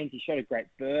clean hands. He showed a great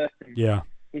burst. And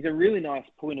he's a really nice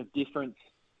point of difference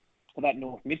for that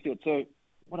North midfield. So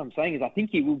what I'm saying is I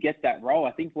think he will get that role.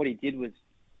 I think what he did was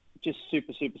just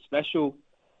super, super special.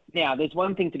 Now, there's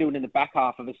one thing to do it in the back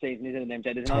half of a season, isn't it,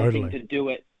 MJ? There's another thing to do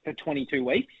it for 22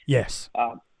 weeks. Yes.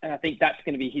 And I think that's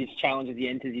going to be his challenge as he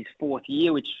enters his 4th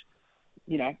year, which,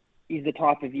 is the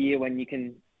type of year when you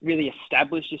can really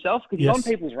establish yourself, because he's on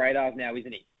people's radars now,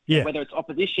 isn't he? Yeah. Whether it's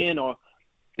opposition or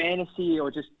fantasy or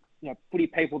just footy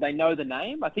people, they know the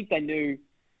name. I think they knew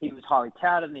he was highly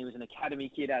touted and he was an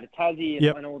academy kid out of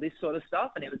Tassie and all this sort of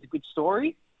stuff, and it was a good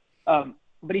story.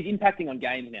 But he's impacting on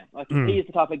games now. Like he is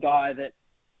the type of guy that,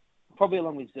 probably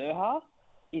along with Zerha,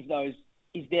 is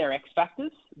their X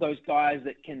factors. Those guys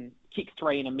that can kick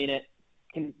 3 in a minute,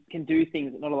 can do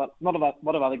things that not a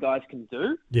lot of other guys can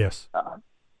do. Yes.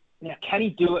 Now, can he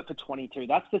do it for 22?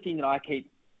 That's the thing that I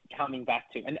keep coming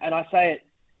back to. And I say it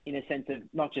in a sense of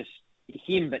not just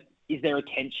him, but is there a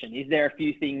tension? Is there a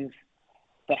few things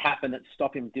that happen that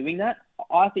stop him doing that?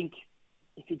 I think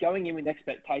if you're going in with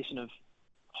expectation of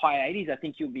high 80s, I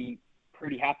think you'll be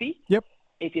pretty happy. Yep.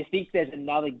 If you think there's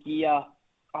another gear,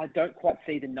 I don't quite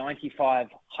see the 95-100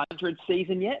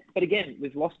 season yet. But again,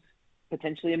 we've lost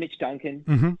potentially a Mitch Duncan.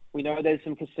 Mm-hmm. We know there's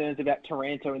some concerns about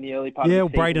Taranto in the early part of the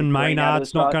season. Braden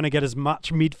Maynard's not going to get as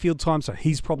much midfield time, so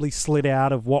he's probably slid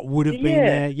out of what would have been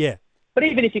there. Yeah. But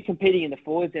even if you're competing in the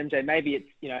forwards, MJ, maybe it's,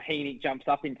 Heaney jumps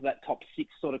up into that top 6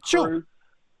 sort of crew. Sure.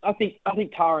 I think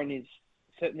Tyron is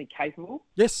certainly capable.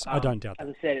 Yes, I don't doubt that.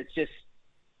 As I said, it's just,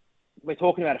 we're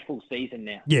talking about a full season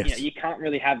now. Yes. You can't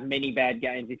really have many bad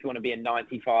games if you want to be a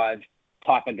 95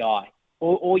 type of guy.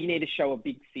 Or you need to show a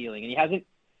big ceiling. And he hasn't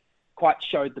quite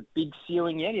showed the big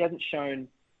ceiling yet. He hasn't shown,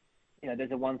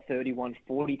 there's a 130,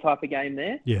 140 type of game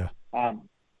there. Yeah.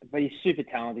 But he's super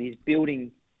talented. He's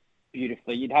building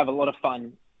beautifully. You'd have a lot of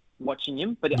fun watching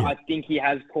him. But I think he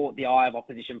has caught the eye of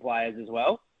opposition players as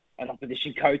well and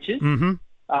opposition coaches. Mm-hmm.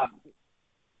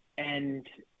 And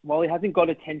while he hasn't got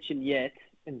attention yet,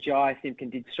 and Jai Simpkin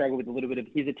did struggle with a little bit of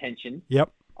his attention,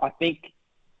 I think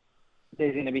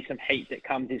there's going to be some heat that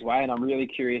comes his way, and I'm really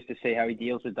curious to see how he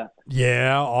deals with that.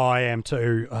 Yeah, I am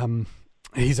too.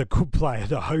 He's a good player,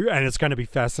 though, and it's going to be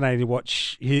fascinating to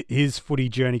watch his footy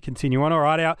journey continue on. All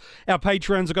right, our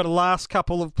patrons have got a last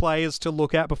couple of players to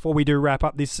look at before we do wrap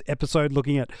up this episode,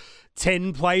 looking at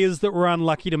 10 players that were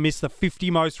unlucky to miss the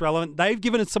 50 most relevant. They've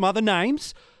given us some other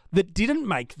names that didn't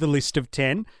make the list of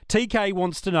 10. TK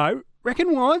wants to know,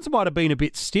 reckon Wines might have been a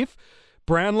bit stiff.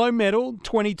 Brownlow medal,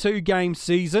 22-game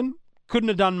season. Couldn't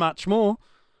have done much more.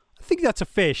 I think that's a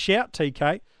fair shout,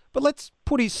 TK. But let's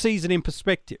put his season in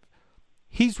perspective.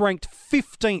 He's ranked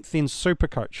 15th in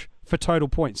Supercoach for total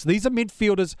points. These are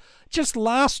midfielders just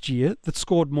last year that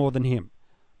scored more than him.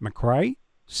 McRae,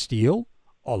 Steele,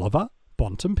 Oliver,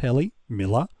 Bontempelli,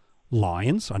 Miller,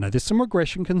 Lyons. I know there's some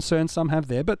regression concerns some have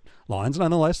there, but Lyons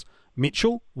nonetheless.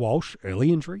 Mitchell, Walsh,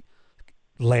 early injury.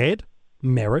 Laird,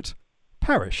 Merritt,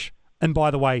 Parrish. And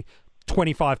by the way,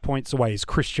 25 points away is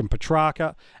Christian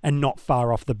Petrarca, and not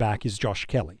far off the back is Josh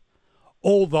Kelly.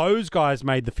 All those guys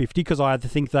made the 50 because I either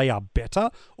think they are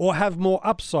better or have more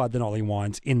upside than Ollie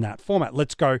Wines in that format.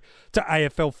 Let's go to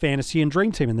AFL Fantasy and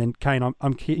Dream Team, and then, Kane,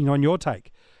 I'm keen on your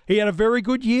take. He had a very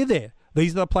good year there.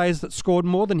 These are the players that scored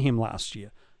more than him last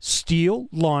year. Steele,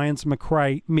 Lyons,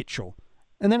 McRae, Mitchell.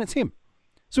 And then it's him.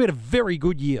 So he had a very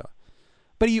good year.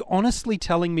 But are you honestly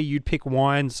telling me you'd pick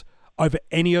Wines over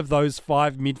any of those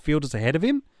 5 midfielders ahead of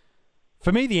him?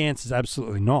 For me, the answer is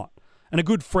absolutely not. And a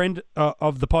good friend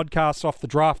of the podcast, Off the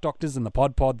Draft Doctors and the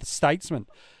Pod, The Statesman,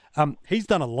 he's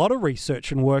done a lot of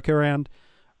research and work around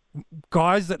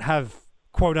guys that have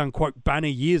quote-unquote banner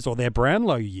years or their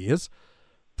Brownlow years,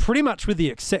 pretty much with the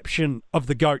exception of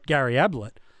the GOAT, Gary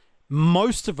Ablett.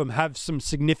 Most of them have some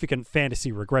significant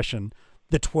fantasy regression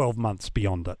the 12 months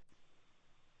beyond it.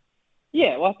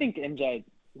 Yeah, well, I think MJ,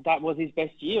 that was his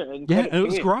best year. And yeah, it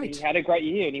was great. He had a great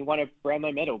year and he won a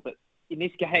Brownlow medal. But in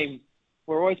this game,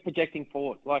 we're always projecting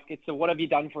forward. Like, it's a what have you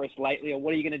done for us lately, or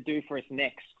what are you going to do for us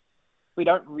next? We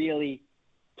don't really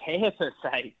care, per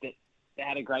se, that they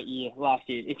had a great year last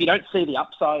year. If you don't see the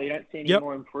upside, you don't see any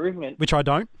more improvement. Which I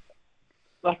don't.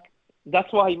 Like,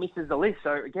 that's why he misses the list.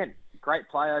 So, again, great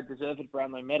player, deserved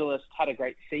Brownlow medalist, had a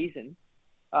great season.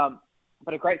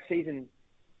 But a great season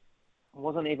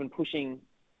wasn't even pushing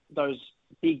those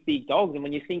big dogs. And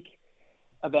when you think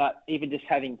about even just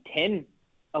having 10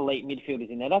 elite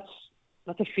midfielders in there,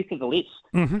 that's a fifth of the list.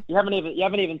 Mm-hmm. You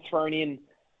haven't even thrown in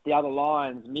the other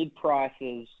lines, mid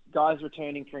prices, guys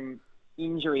returning from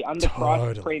injury,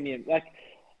 underpriced premium. Like,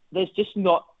 there's just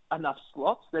not enough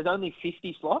slots. There's only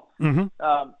 50 slots. Mm-hmm.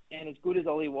 And as good as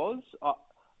Ollie was,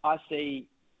 I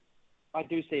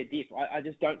do see a dip. I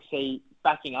just don't see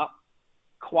backing up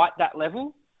quite that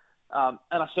level. And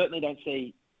I certainly don't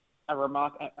see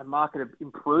a market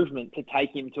improvement to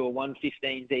take him to a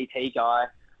 115 DT guy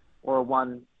or a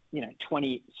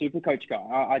 120 Supercoach guy.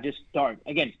 I just don't.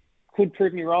 Again, could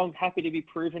prove me wrong. Happy to be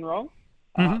proven wrong.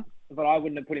 But I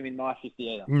wouldn't have put him in my 50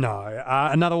 either. No.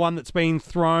 Another one that's been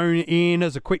thrown in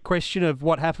as a quick question of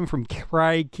what happened from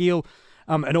Craig Keel,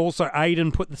 and also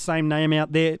Aiden put the same name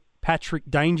out there, Patrick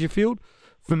Dangerfield.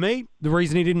 For me, the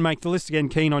reason he didn't make the list, again,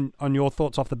 keen on your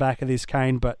thoughts off the back of this,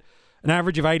 Kane, but an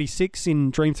average of 86 in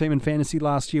Dream Team and Fantasy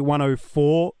last year,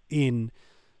 104 in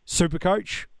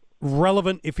Supercoach.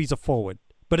 Relevant if he's a forward.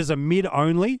 But as a mid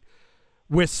only,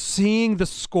 we're seeing the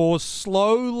scores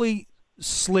slowly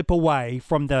slip away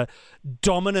from the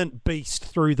dominant beast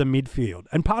through the midfield.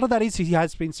 And part of that is he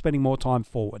has been spending more time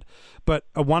forward. But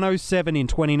a 107 in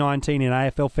 2019 in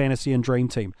AFL Fantasy and Dream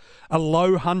Team, a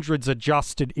low hundreds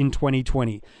adjusted in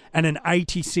 2020, and an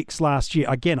 86 last year.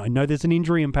 Again, I know there's an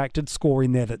injury-impacted score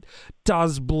in there that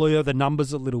does blur the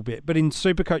numbers a little bit, but in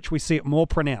Supercoach we see it more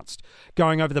pronounced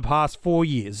going over the past 4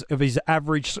 years of his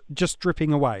average just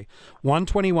dripping away.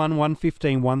 121,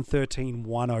 115, 113,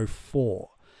 104.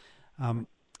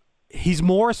 He's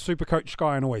more a Supercoach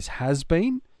guy and always has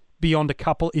been, beyond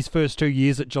his first 2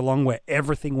 years at Geelong where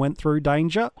everything went through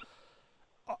Danger.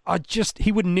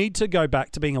 He would need to go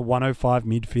back to being a 105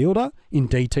 midfielder in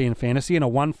DT and Fantasy and a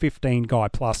 115 guy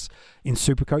plus in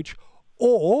Supercoach,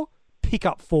 or pick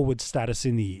up forward status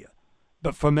in the year.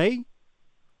 But for me,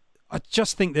 I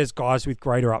just think there's guys with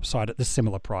greater upside at the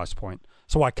similar price point,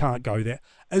 so I can't go there.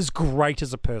 As great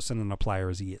as a person and a player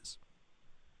as he is.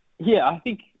 Yeah, I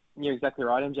think you're exactly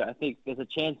right, MJ. I think there's a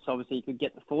chance, obviously, he could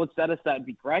get the forward status. That would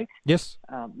be great. Yes.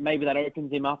 Maybe that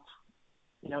opens him up,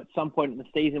 at some point in the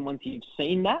season once you've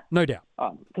seen that. No doubt.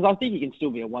 Because I think he can still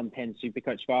be a 110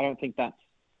 Supercoach, but I don't think that's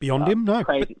beyond him, no.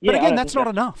 Crazy. But again, that's not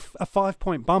enough. A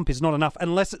 5-point bump is not enough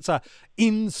unless it's a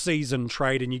in-season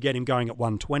trade and you get him going at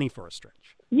 120 for a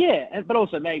stretch. Yeah, but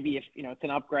also maybe if it's an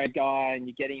upgrade guy and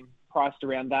you get him priced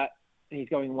around that and he's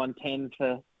going 110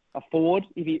 for a forward,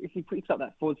 if he picks up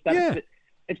that forward status. Yeah. But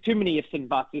it's too many ifs and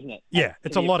buts, isn't it? Yeah,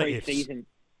 it's a lot of ifs.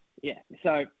 Yeah.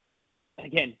 So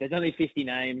again, there's only 50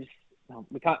 names.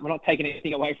 We're not taking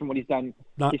anything away from what he's done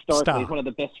historically. Star. He's one of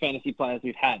the best fantasy players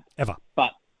we've had ever.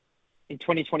 But in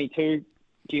 2022,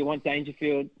 do you want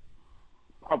Dangerfield?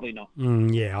 Probably not.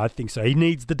 Yeah, I think so. He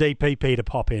needs the DPP to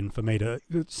pop in for me to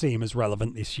see him as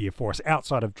relevant this year for us,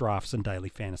 outside of drafts and daily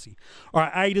fantasy. All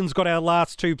right, Aidan's got our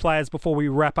last two players before we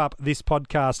wrap up this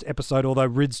podcast episode, although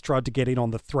Rids tried to get in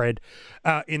on the thread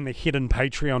in the hidden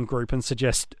Patreon group and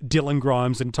suggest Dylan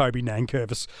Grimes and Toby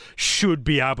Nankervis should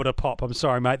be able to pop. I'm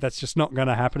sorry, mate, that's just not going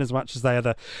to happen as much as they are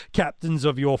the captains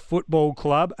of your football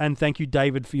club. And thank you,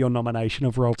 David, for your nomination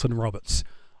of Relton Roberts.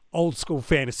 Old school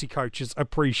fantasy coaches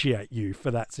appreciate you for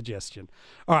that suggestion.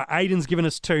 All right, Aidan's given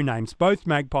us two names, both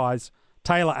Magpies,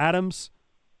 Taylor Adams,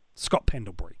 Scott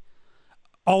Pendlebury.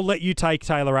 I'll let you take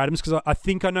Taylor Adams because I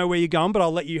think I know where you're going, but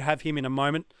I'll let you have him in a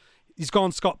moment. He's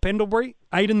gone Scott Pendlebury.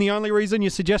 Aidan, the only reason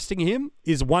you're suggesting him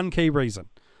is one key reason.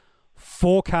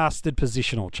 Forecasted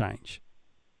positional change.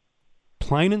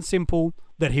 Plain and simple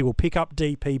that he will pick up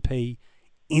DPP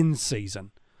in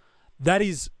season. That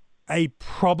is a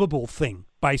probable thing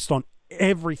based on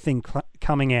everything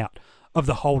coming out of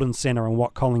the Holden Centre and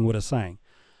what Collingwood are saying.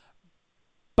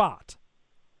 But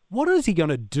what is he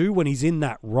going to do when he's in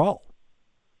that role?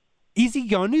 Is he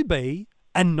going to be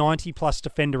a 90-plus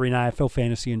defender in AFL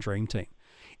Fantasy and Dream Team?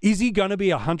 Is he going to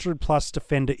be a 100-plus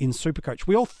defender in Supercoach?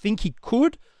 We all think he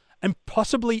could and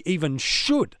possibly even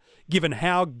should, given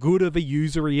how good of a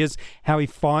user he is, how he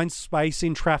finds space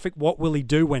in traffic. What will he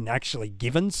do when actually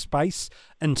given space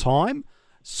and time?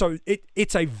 So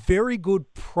it's a very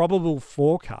good probable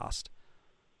forecast.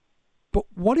 But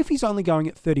what if he's only going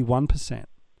at 31%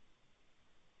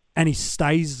 and he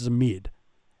stays as a mid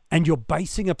and you're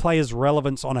basing a player's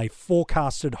relevance on a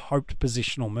forecasted hoped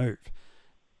positional move?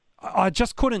 I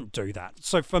just couldn't do that.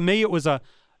 So for me, it was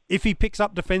if he picks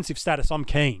up defensive status, I'm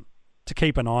keen to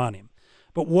keep an eye on him.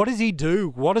 But what does he do?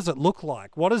 What does it look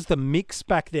like? What is the mix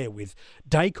back there with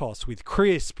Dacos, with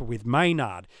Crisp, with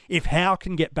Maynard? If Howe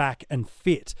can get back and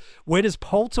fit, where does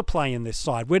Poulter play in this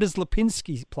side? Where does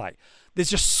Lipinski play? There's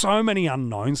just so many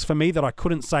unknowns for me that I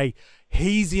couldn't say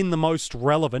he's in the most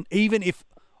relevant, even if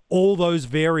all those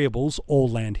variables all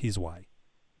land his way.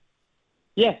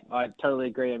 Yeah, I totally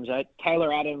agree, MJ.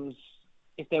 Taylor Adams,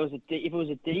 if it was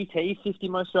a DT 50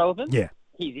 most relevant, yeah,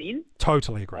 he's in.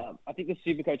 Totally agree. I think the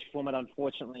Supercoach format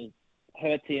unfortunately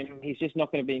hurts him. He's just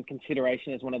not going to be in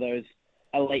consideration as one of those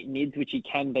elite mids, which he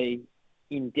can be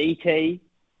in DT.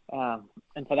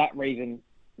 And for that reason,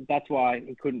 that's why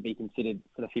he couldn't be considered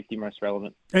for the 50 most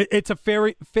relevant. It's a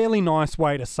fairly nice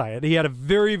way to say it. He had a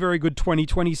very, very good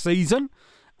 2020 season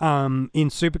in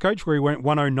Supercoach where he went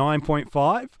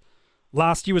 109.5.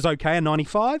 Last year was okay, a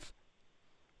 95.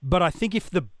 But I think if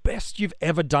the best you've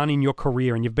ever done in your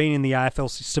career, and you've been in the AFL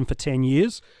system for 10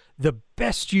 years, the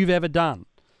best you've ever done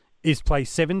is play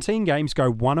 17 games,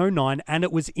 go 109, and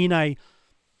it was in a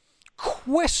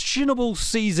questionable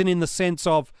season in the sense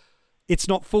of it's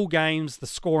not full games, the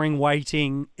scoring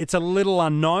weighting, it's a little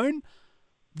unknown.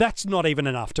 That's not even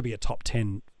enough to be a top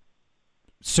 10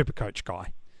 Supercoach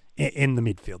guy in the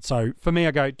midfield. So for me,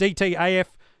 I go DT,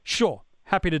 AF, sure.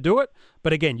 Happy to do it.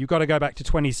 But again, you've got to go back to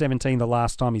 2017, the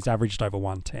last time he's averaged over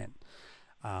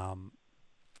 110.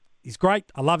 He's great.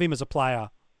 I love him as a player.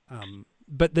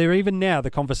 But there, even now,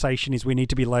 the conversation is we need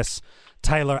to be less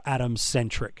Taylor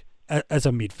Adams-centric as a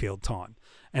midfield time.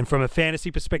 And from a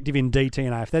fantasy perspective in DT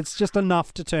and AF, that's just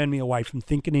enough to turn me away from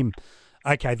thinking him,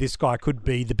 okay, this guy could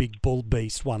be the big bull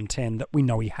beast 110 that we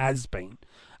know he has been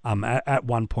at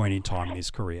one point in time in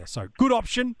his career. So good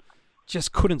option.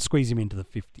 Just couldn't squeeze him into the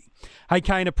 50. Hey,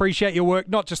 Kane, appreciate your work,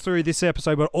 not just through this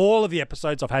episode, but all of the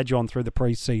episodes I've had you on through the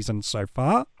preseason so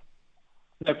far.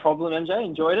 No problem, MJ.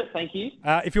 Enjoyed it. Thank you.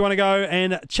 If you want to go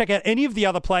and check out any of the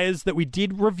other players that we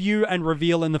did review and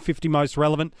reveal in the 50 most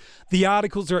relevant, the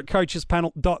articles are at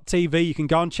coachespanel.tv. You can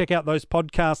go and check out those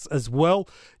podcasts as well.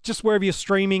 Just wherever you're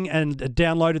streaming and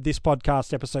downloaded this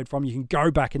podcast episode from, you can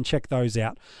go back and check those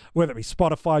out. Whether it be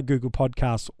Spotify, Google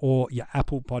Podcasts, or your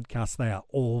Apple Podcasts, they are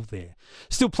all there.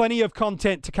 Still plenty of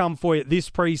content to come for you this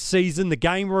pre-season. The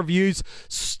game reviews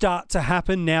start to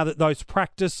happen now that those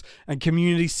practice and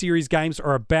community series games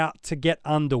are about to get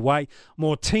underway.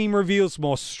 More team reveals,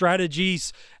 more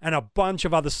strategies, and a bunch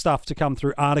of other stuff to come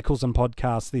through articles and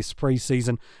podcasts this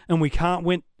pre-season. And we can't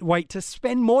wait to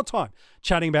spend more time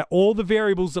chatting about all the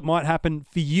variables that might happen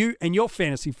for you and your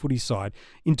fantasy footy side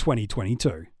in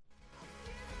 2022.